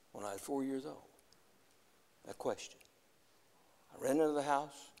when I was 4 years old. That question. I ran into the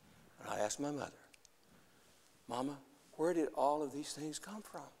house and I asked my mother, Mama, where did all of these things come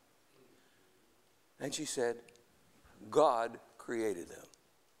from? And she said, God created them.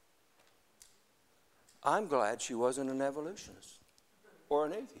 I'm glad she wasn't an evolutionist or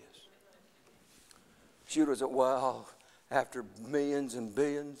an atheist. She would have said, well, after millions and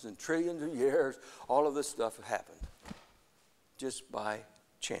billions and trillions of years, all of this stuff happened just by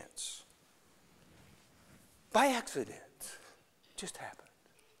chance. By accident. Just happened.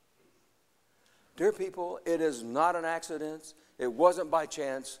 Dear people, it is not an accident. It wasn't by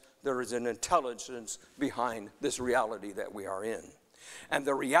chance. There is an intelligence behind this reality that we are in. And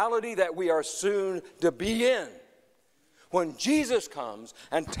the reality that we are soon to be in. When Jesus comes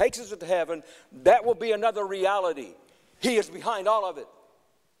and takes us to heaven, that will be another reality. He is behind all of it.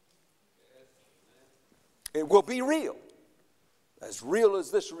 It will be real as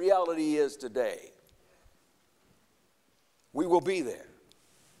this reality is today. We will be there.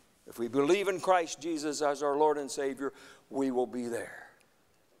 If we believe in Christ Jesus as our Lord and Savior, we will be there.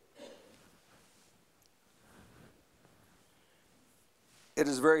 It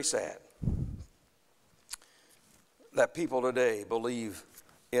is very sad that people today believe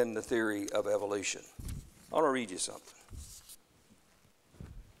in the theory of evolution. I want to read you something.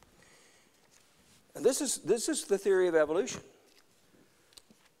 And this is the theory of evolution.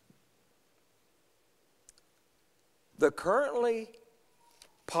 The currently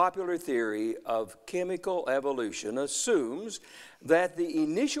popular theory of chemical evolution assumes that the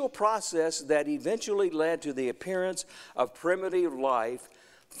initial process that eventually led to the appearance of primitive life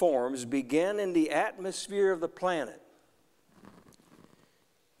forms began in the atmosphere of the planet.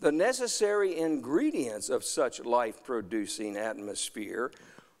 The necessary ingredients of such life-producing atmosphere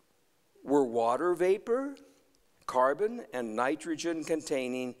were water vapor, carbon, and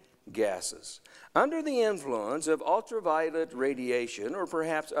nitrogen-containing gases. Under the influence of ultraviolet radiation or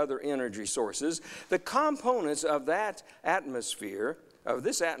perhaps other energy sources, the components of this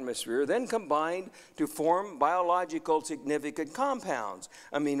atmosphere then combined to form biological significant compounds,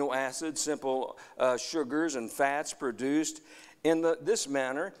 amino acids, simple sugars, and fats produced in this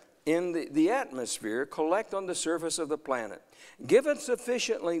manner in the atmosphere collect on the surface of the planet. Given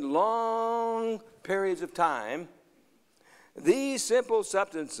sufficiently long periods of time, these simple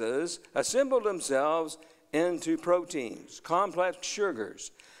substances assemble themselves into proteins, complex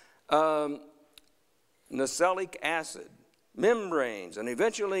sugars, nucleic acid, membranes, and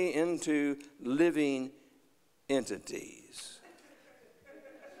eventually into living entities.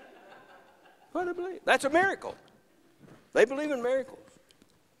 What do they believe? That's a miracle. They believe in miracles.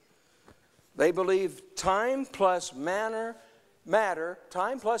 They believe time plus matter,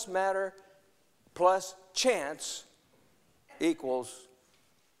 time plus matter plus chance equals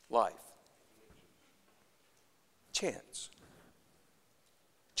life. Chance.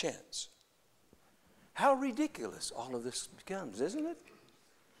 Chance. How ridiculous all of this becomes, isn't it?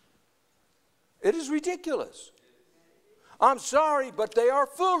 It is ridiculous. I'm sorry, but they are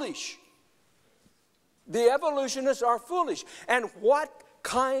foolish. The evolutionists are foolish. And what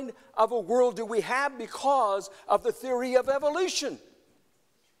kind of a world do we have because of the theory of evolution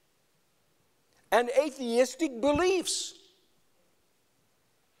and atheistic beliefs?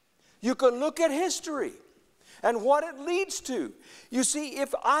 You can look at history and what it leads to. You see,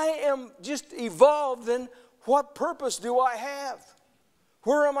 if I am just evolved, then what purpose do I have?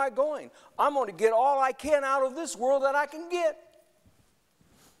 Where am I going? I'm going to get all I can out of this world that I can get.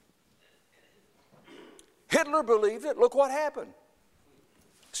 Hitler believed it. Look what happened.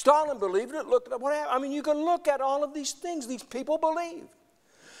 Stalin believed it. Look what happened. I mean, you can look at all of these things these people believe.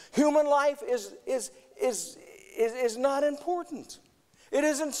 Human life is not important. It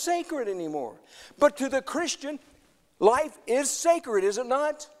isn't sacred anymore. But to the Christian, life is sacred, is it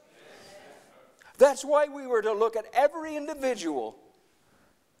not? That's why we were to look at every individual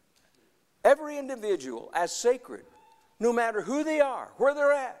as sacred, no matter who they are, where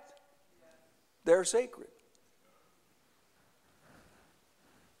they're at. They're sacred.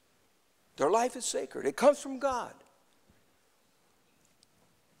 Their life is sacred. It comes from God.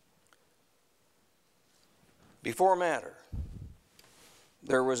 Before matter,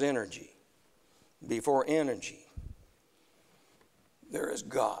 there was energy. Before energy, there is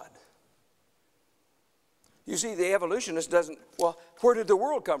God. You see, the evolutionist doesn't, well, where did the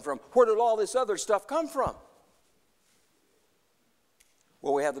world come from? Where did all this other stuff come from?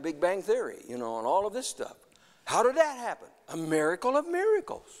 Well, we have the Big Bang Theory, you know, and all of this stuff. How did that happen? A miracle of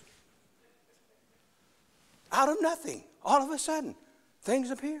miracles. Out of nothing, all of a sudden,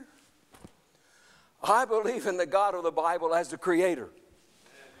 things appear. I believe in the God of the Bible as the creator.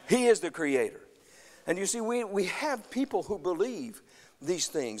 He is the creator. And you see, we have people who believe these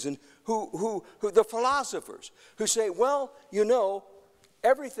things, and who the philosophers who say, well, you know,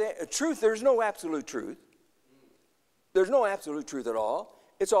 everything, truth, there's no absolute truth. There's no absolute truth at all.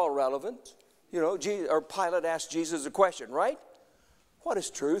 It's all relevant. You know, Pilate asked Jesus a question, right? What is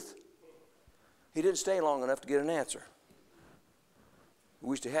truth? He didn't stay long enough to get an answer. He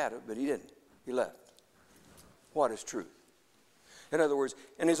wished he had it, but he didn't. He left. What is truth? In other words,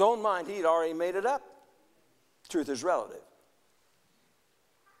 in his own mind, he'd already made it up. Truth is relative.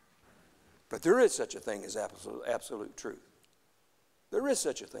 But there is such a thing as absolute truth. There is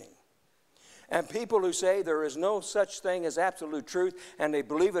such a thing. And people who say there is no such thing as absolute truth, and they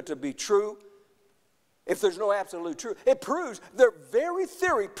believe it to be true, if there's no absolute truth, it proves, their very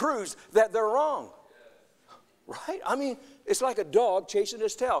theory proves that they're wrong. Right? I mean, it's like a dog chasing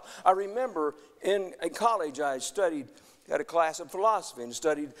its tail. I remember in college I had a class of philosophy and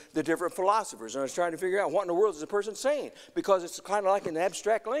studied the different philosophers. And I was trying to figure out what in the world is the person saying, because it's kind of like an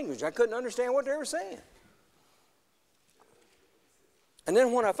abstract language. I couldn't understand what they were saying. And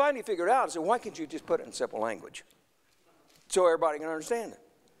then when I finally figured out, I said, why can't you just put it in simple language so everybody can understand it?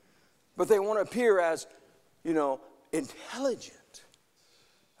 But they want to appear as, you know, intelligent,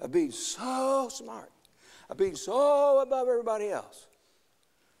 of being so smart, of being so above everybody else.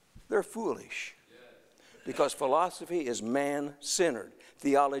 They're foolish. Because philosophy is man-centered.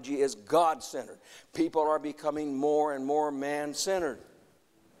 Theology is God-centered. People are becoming more and more man-centered.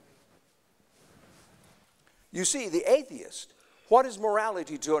 You see, the atheist, what is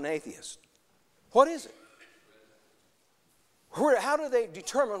morality to an atheist? What is it? How do they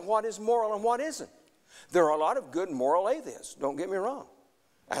determine what is moral and what isn't? There are a lot of good moral atheists, don't get me wrong.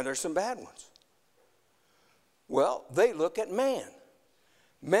 And there's some bad ones. Well, they look at man.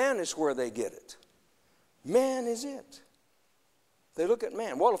 Man is where they get it. Man is it. They look at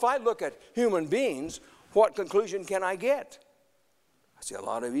man. Well, if I look at human beings, what conclusion can I get? I see a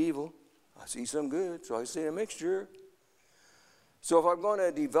lot of evil. I see some good, so I see a mixture. So if I'm going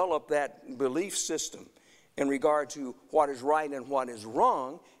to develop that belief system in regard to what is right and what is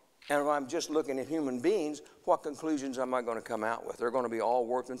wrong, and if I'm just looking at human beings, what conclusions am I going to come out with? They're going to be all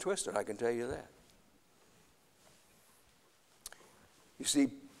warped and twisted, I can tell you that. You see,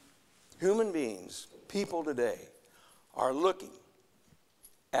 human beings, people today, are looking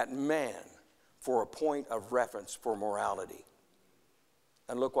at man for a point of reference for morality.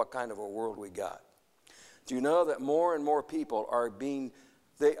 And look what kind of a world we got. Do you know that more and more people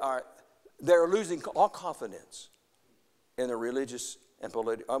they're losing all confidence in the religious and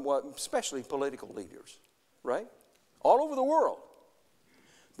political, especially political leaders, right? All over the world,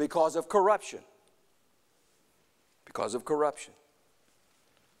 because of corruption. Because of corruption.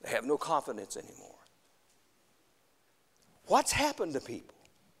 They have no confidence anymore. What's happened to people?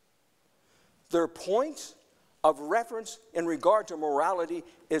 Their point of reference in regard to morality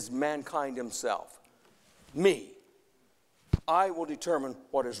is mankind himself. Me. I will determine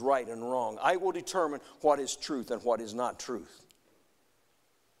what is right and wrong. I will determine what is truth and what is not truth.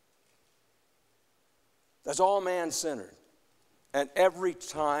 That's all man-centered. And every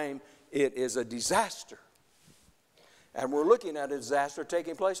time it is a disaster. And we're looking at a disaster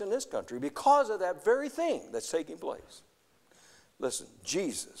taking place in this country because of that very thing that's taking place. Listen,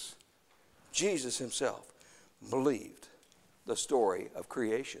 Jesus himself believed the story of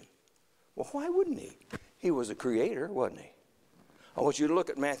creation. Well, why wouldn't he? He was a creator, wasn't he? I want you to look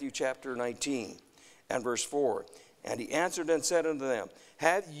at Matthew chapter 19 and verse 4. And he answered and said unto them,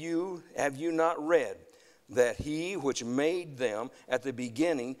 Have you not read that he which made them at the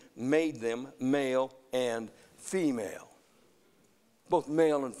beginning made them male and female? Both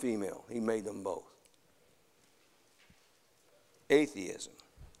male and female. He made them both. Atheism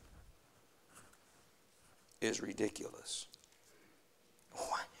is ridiculous.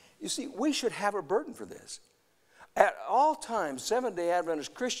 Why? You see, we should have a burden for this. At all times, Seventh-day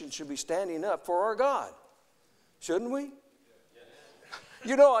Adventist Christians should be standing up for our God. Shouldn't we?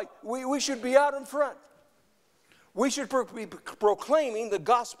 You know, we should be out in front. We should be proclaiming the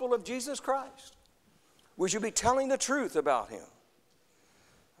gospel of Jesus Christ. We should be telling the truth about him,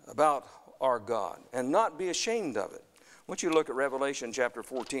 about our God, and not be ashamed of it. I want you to look at Revelation chapter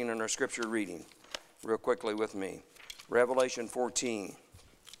 14 in our scripture reading real quickly with me. Revelation 14.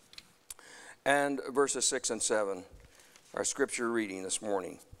 and verses 6 and 7, our scripture reading this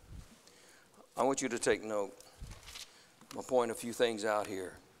morning. I want you to take note. I'll point a few things out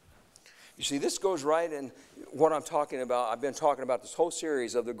here. You see, this goes right in what I'm talking about. I've been talking about this whole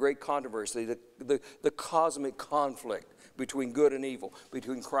series of the great controversy, the cosmic conflict between good and evil,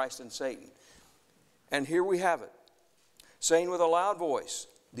 between Christ and Satan. And here we have it, saying with a loud voice,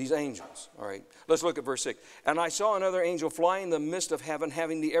 these angels, all right. Let's look at verse 6. And I saw another angel fly in the midst of heaven,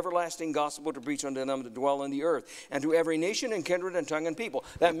 having the everlasting gospel to preach unto them that dwell in the earth, and to every nation and kindred and tongue and people.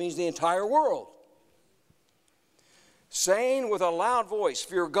 That means the entire world. Saying with a loud voice,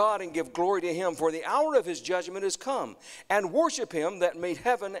 fear God and give glory to him, for the hour of his judgment is come. And worship him that made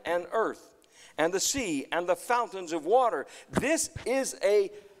heaven and earth, and the sea, and the fountains of water. This is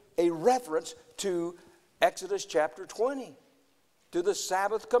a reference to Exodus chapter 20. To the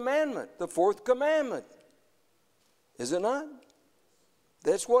Sabbath commandment, the fourth commandment. Is it not?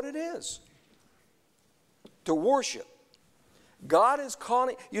 That's what it is. To worship. God is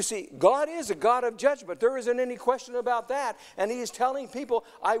calling, you see, God is a God of judgment. There isn't any question about that. And he is telling people,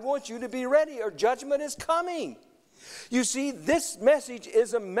 I want you to be ready or judgment is coming. You see, this message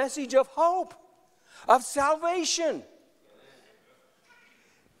is a message of hope, of salvation.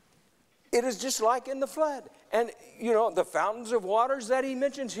 It is just like in the flood. And, you know, the fountains of waters that he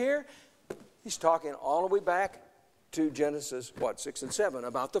mentions here, he's talking all the way back to Genesis, 6 and 7,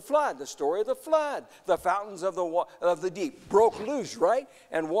 about the flood, the story of the flood. The fountains of the deep broke loose, right?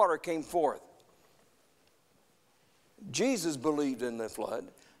 And water came forth. Jesus believed in the flood.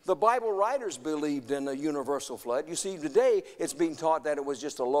 The Bible writers believed in a universal flood. You see, today it's being taught that it was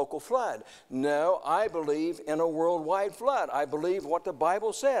just a local flood. No, I believe in a worldwide flood. I believe what the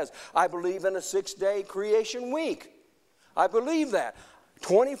Bible says. I believe in a 6-day creation week. I believe that.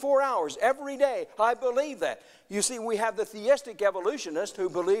 24 hours every day. I believe that. You see, we have the theistic evolutionists who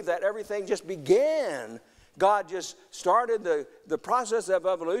believe that everything just began. God just started the process of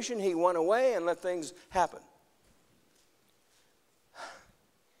evolution. He went away and let things happen.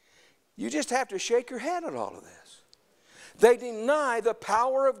 You just have to shake your head at all of this. They deny the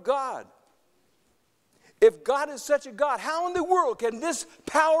power of God. If God is such a God, how in the world can this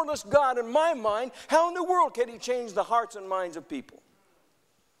powerless God, in my mind, how in the world can he change the hearts and minds of people?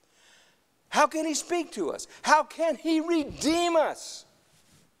 How can he speak to us? How can he redeem us?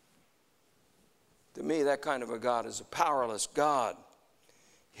 To me, that kind of a God is a powerless God.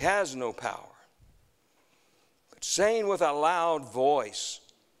 He has no power. But saying with a loud voice,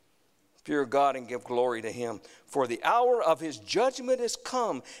 fear God and give glory to him, for the hour of his judgment is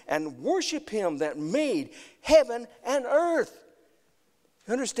come, and worship him that made heaven and earth.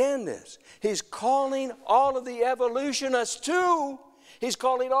 You understand this? He's calling all of the evolutionists too. He's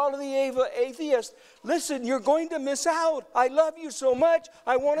calling all of the atheists. Listen, you're going to miss out. I love you so much.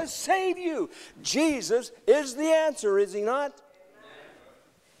 I want to save you. Jesus is the answer, is he not?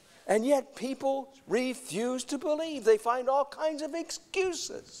 And yet people refuse to believe. They find all kinds of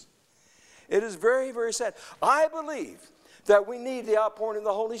excuses. It is very, very sad. I believe that we need the outpouring of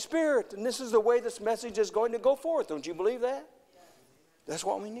the Holy Spirit. And this is the way this message is going to go forth. Don't you believe that? That's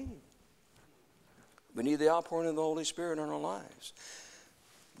what we need. We need the outpouring of the Holy Spirit in our lives.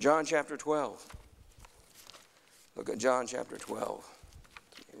 John chapter 12. Look at John chapter 12.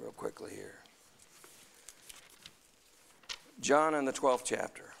 Real quickly here. John in the 12th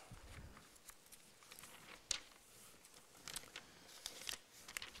chapter.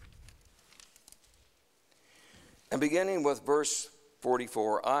 And beginning with verse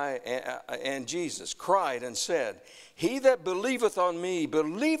 44, and Jesus cried and said, he that believeth on me,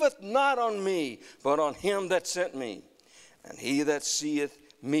 believeth not on me, but on him that sent me. And he that seeth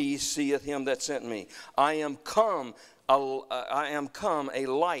me, seeth him that sent me. I am come a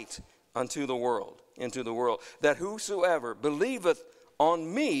light unto the world, into the world, that whosoever believeth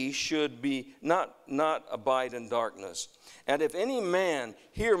on me should be not abide in darkness. And if any man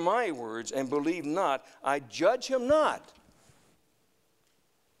hear my words and believe not, I judge him not.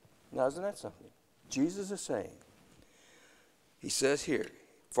 Now, isn't that something? Jesus is saying, he says here,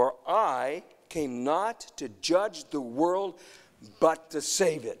 for I came not to judge the world, but to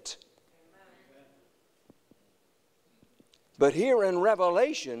save it. But here in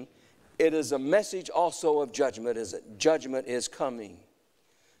Revelation, it is a message also of judgment, is it? Judgment is coming.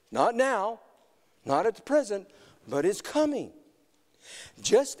 Not now, not at the present, but it's coming.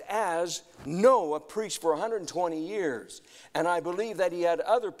 Just as Noah preached for 120 years, and I believe that he had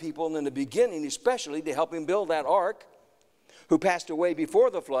other people in the beginning especially to help him build that ark, who passed away before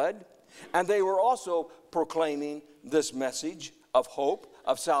the flood, and they were also proclaiming this message of hope,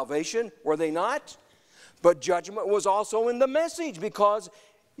 of salvation, were they not? But judgment was also in the message because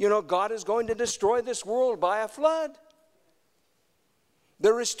You know, God is going to destroy this world by a flood.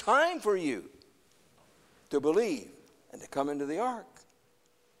 There is time for you to believe and to come into the ark.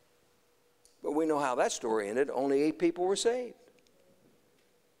 But we know how that story ended. Only 8 people were saved.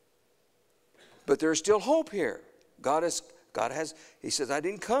 But there's still hope here. God has, he says, I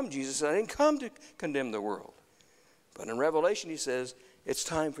didn't come, Jesus said, I didn't come to condemn the world. But in Revelation, he says, it's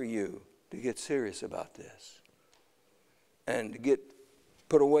time for you to get serious about this. And to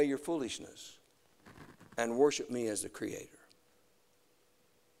put away your foolishness and worship me as the Creator.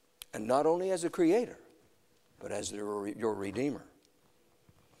 And not only as the Creator, but as your Redeemer.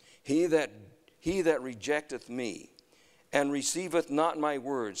 He that rejecteth me and receiveth not my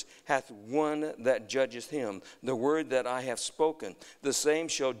words hath one that judgeth him. The word that I have spoken, the same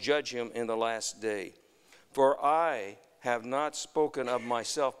shall judge him in the last day. For I have not spoken of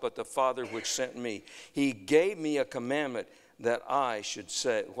myself, but the Father which sent me. He gave me a commandment that I should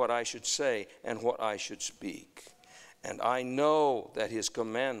say what I should say and what I should speak. And I know that his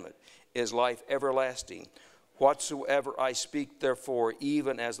commandment is life everlasting. Whatsoever I speak, therefore,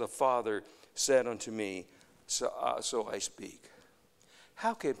 even as the Father said unto me, so I speak.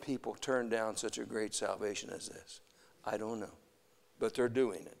 How can people turn down such a great salvation as this? I don't know. But they're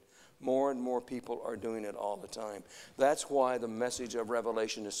doing it. More and more people are doing it all the time. That's why the message of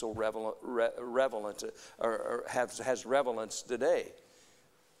Revelation is so relevant, or has relevance today.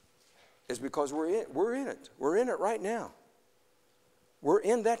 It's because we're in it. We're in it right now. We're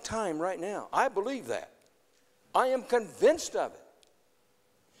in that time right now. I believe that. I am convinced of it.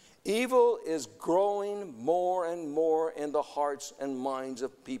 Evil is growing more and more in the hearts and minds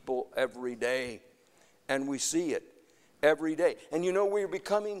of people every day. And we see it every day. And you know, we're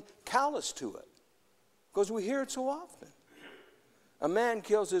becoming callous to it because we hear it so often. A man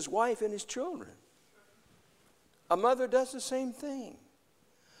kills his wife and his children. A mother does the same thing.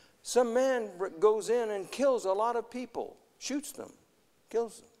 Some man goes in and kills a lot of people, shoots them,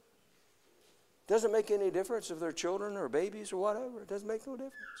 kills them. Doesn't make any difference if they're children or babies or whatever. It doesn't make no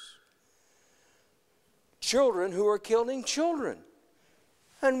difference. Children who are killing children.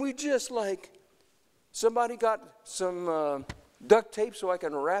 And we just like, somebody got some duct tape so I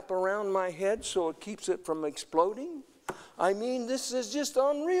can wrap around my head so it keeps it from exploding. I mean, this is just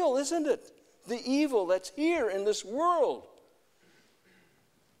unreal, isn't it? The evil that's here in this world.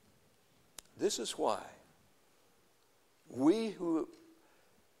 This is why we who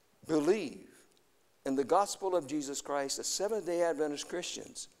believe in the gospel of Jesus Christ, the Seventh-day Adventist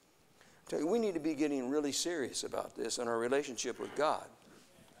Christians, I tell you, we need to be getting really serious about this in our relationship with God.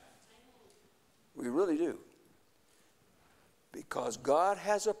 We really do. Because God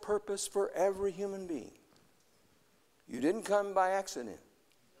has a purpose for every human being. You didn't come by accident.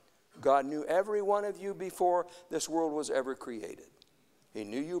 God knew every one of you before this world was ever created. He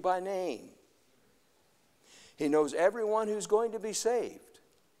knew you by name. He knows everyone who's going to be saved.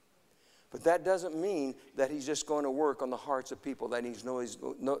 But that doesn't mean that he's just going to work on the hearts of people that he knows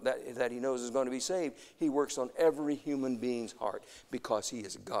is going to be saved. He works on every human being's heart because he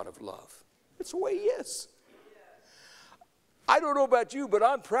is a God of love. That's the way he is. I don't know about you, but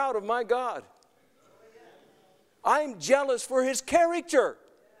I'm proud of my God. I'm jealous for his character.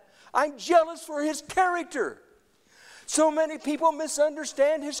 I'm jealous for his character. So many people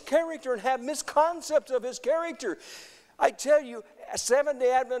misunderstand his character and have misconceptions of his character. I tell you,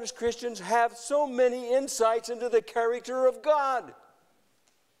 Seventh-day Adventist Christians have so many insights into the character of God.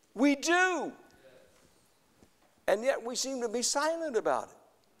 We do. And yet we seem to be silent about it.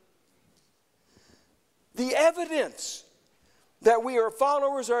 The evidence that we are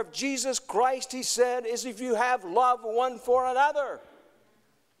followers of Jesus Christ, he said, is if you have love one for another.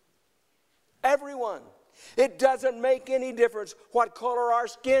 Everyone. It doesn't make any difference what color our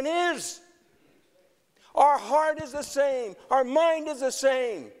skin is. Our heart is the same. Our mind is the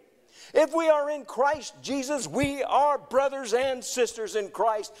same. If we are in Christ Jesus, we are brothers and sisters in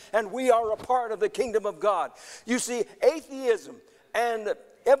Christ, and we are a part of the kingdom of God. You see, atheism and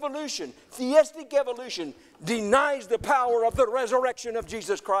evolution, theistic evolution, denies the power of the resurrection of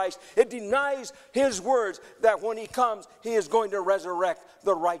Jesus Christ. It denies his words that when he comes, he is going to resurrect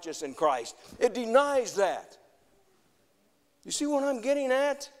the righteous in Christ. It denies that. You see what I'm getting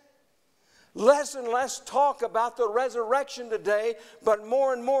at? Less and less talk about the resurrection today, but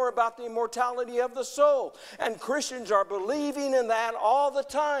more and more about the immortality of the soul. And Christians are believing in that all the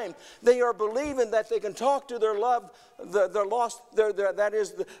time. They are believing that they can talk to their loved, the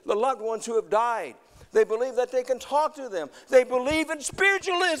loved ones who have died. They believe that they can talk to them. They believe in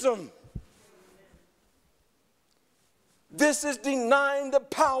spiritualism. This is denying the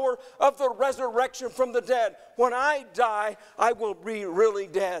power of the resurrection from the dead. When I die, I will be really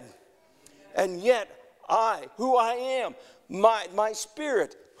dead. And yet, who I am, my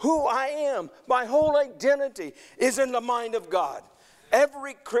spirit, who I am, my whole identity is in the mind of God.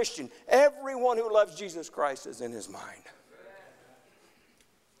 Every Christian, everyone who loves Jesus Christ is in his mind.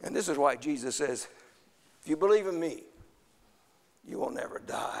 And this is why Jesus says, if you believe in me, you will never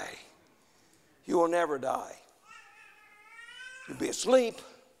die. You will never die. You'll be asleep,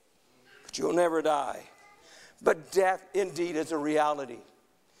 but you'll never die. But death indeed is a reality.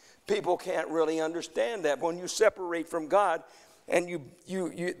 People can't really understand that. When you separate from God and you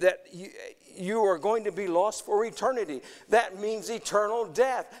are going to be lost for eternity. That means eternal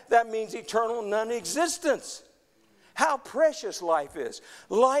death. That means eternal non-existence. How precious life is.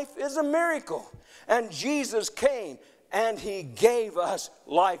 Life is a miracle. And Jesus came and he gave us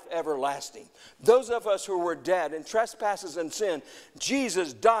life everlasting. Those of us who were dead in trespasses and sin,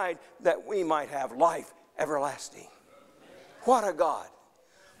 Jesus died that we might have life everlasting. What a God.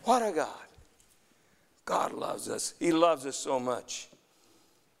 What a God. God loves us. He loves us so much.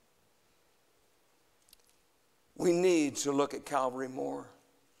 We need to look at Calvary more.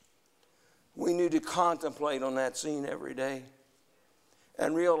 We need to contemplate on that scene every day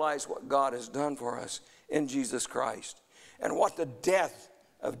and realize what God has done for us in Jesus Christ and what the death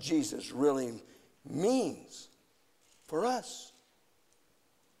of Jesus really means for us.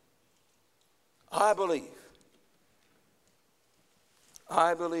 I believe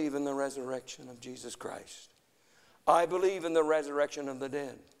in the resurrection of Jesus Christ. I believe in the resurrection of the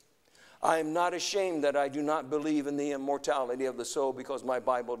dead. I am not ashamed that I do not believe in the immortality of the soul because my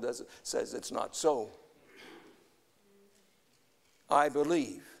Bible says it's not so. I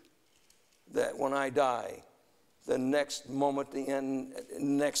believe that when I die, the next moment, the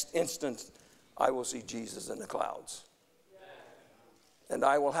next instant, I will see Jesus in the clouds. And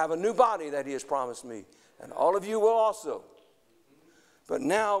I will have a new body that he has promised me. And all of you will also. But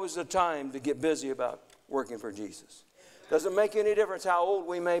now is the time to get busy about working for Jesus. Doesn't make any difference how old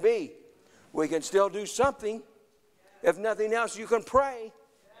we may be. We can still do something. If nothing else, you can pray.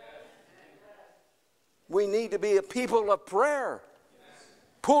 We need to be a people of prayer.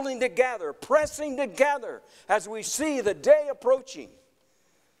 Pulling together, pressing together as we see the day approaching.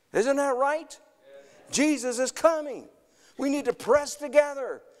 Isn't that right? Jesus is coming. We need to press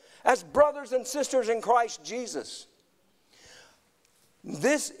together as brothers and sisters in Christ Jesus.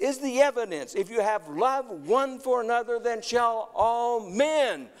 This is the evidence. If you have love one for another, then shall all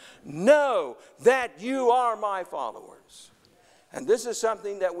men know that you are my followers. And this is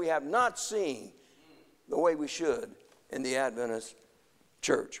something that we have not seen the way we should in the Adventist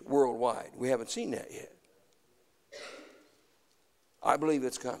church worldwide. We haven't seen that yet. I believe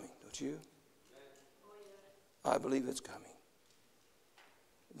it's coming, don't you? I believe it's coming.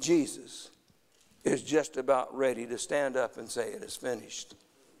 Jesus is just about ready to stand up and say, it is finished.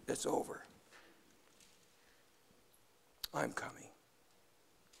 It's over. I'm coming.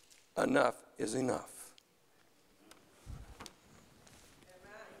 Enough is enough.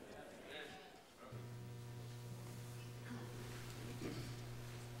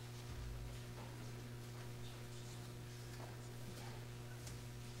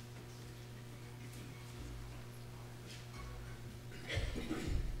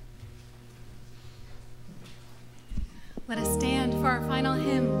 Let us stand for our final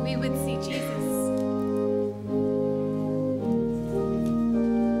hymn, We Would See Jesus.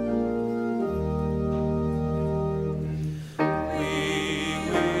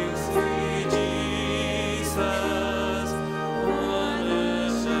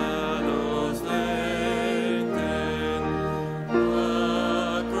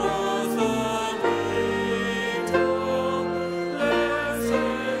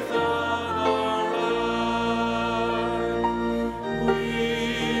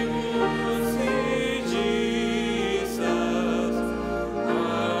 We will see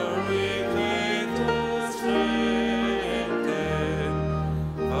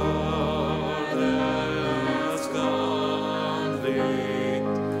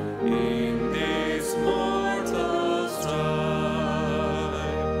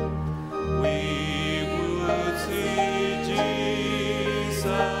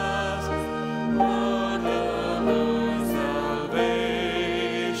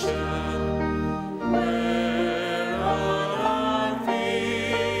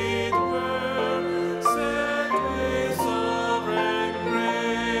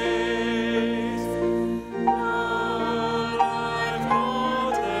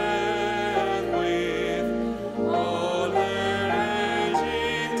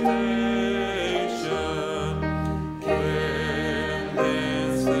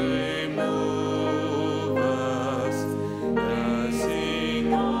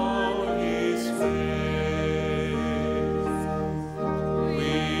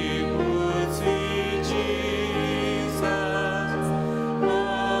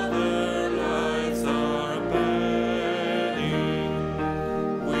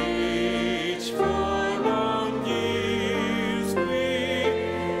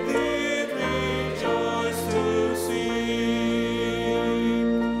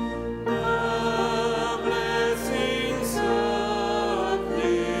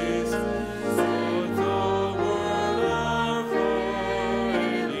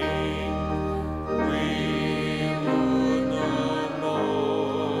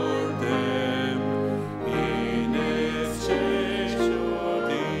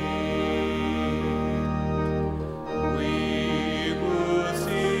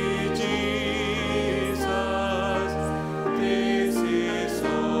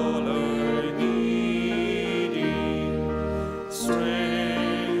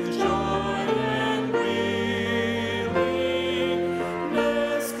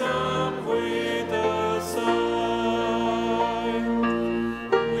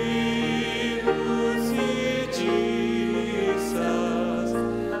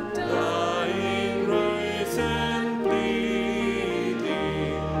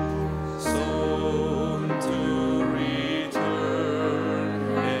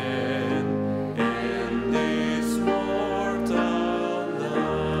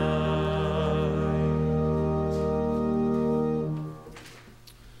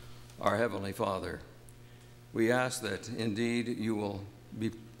Our Heavenly Father, we ask that indeed you will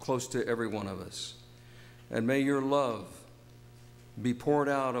be close to every one of us, and may your love be poured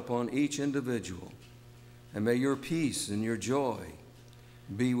out upon each individual, and may your peace and your joy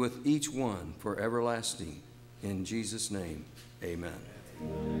be with each one for everlasting. In Jesus' name, amen.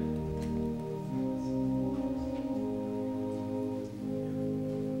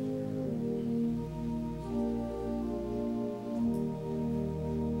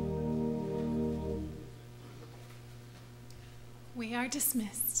 We are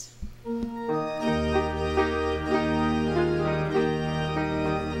dismissed.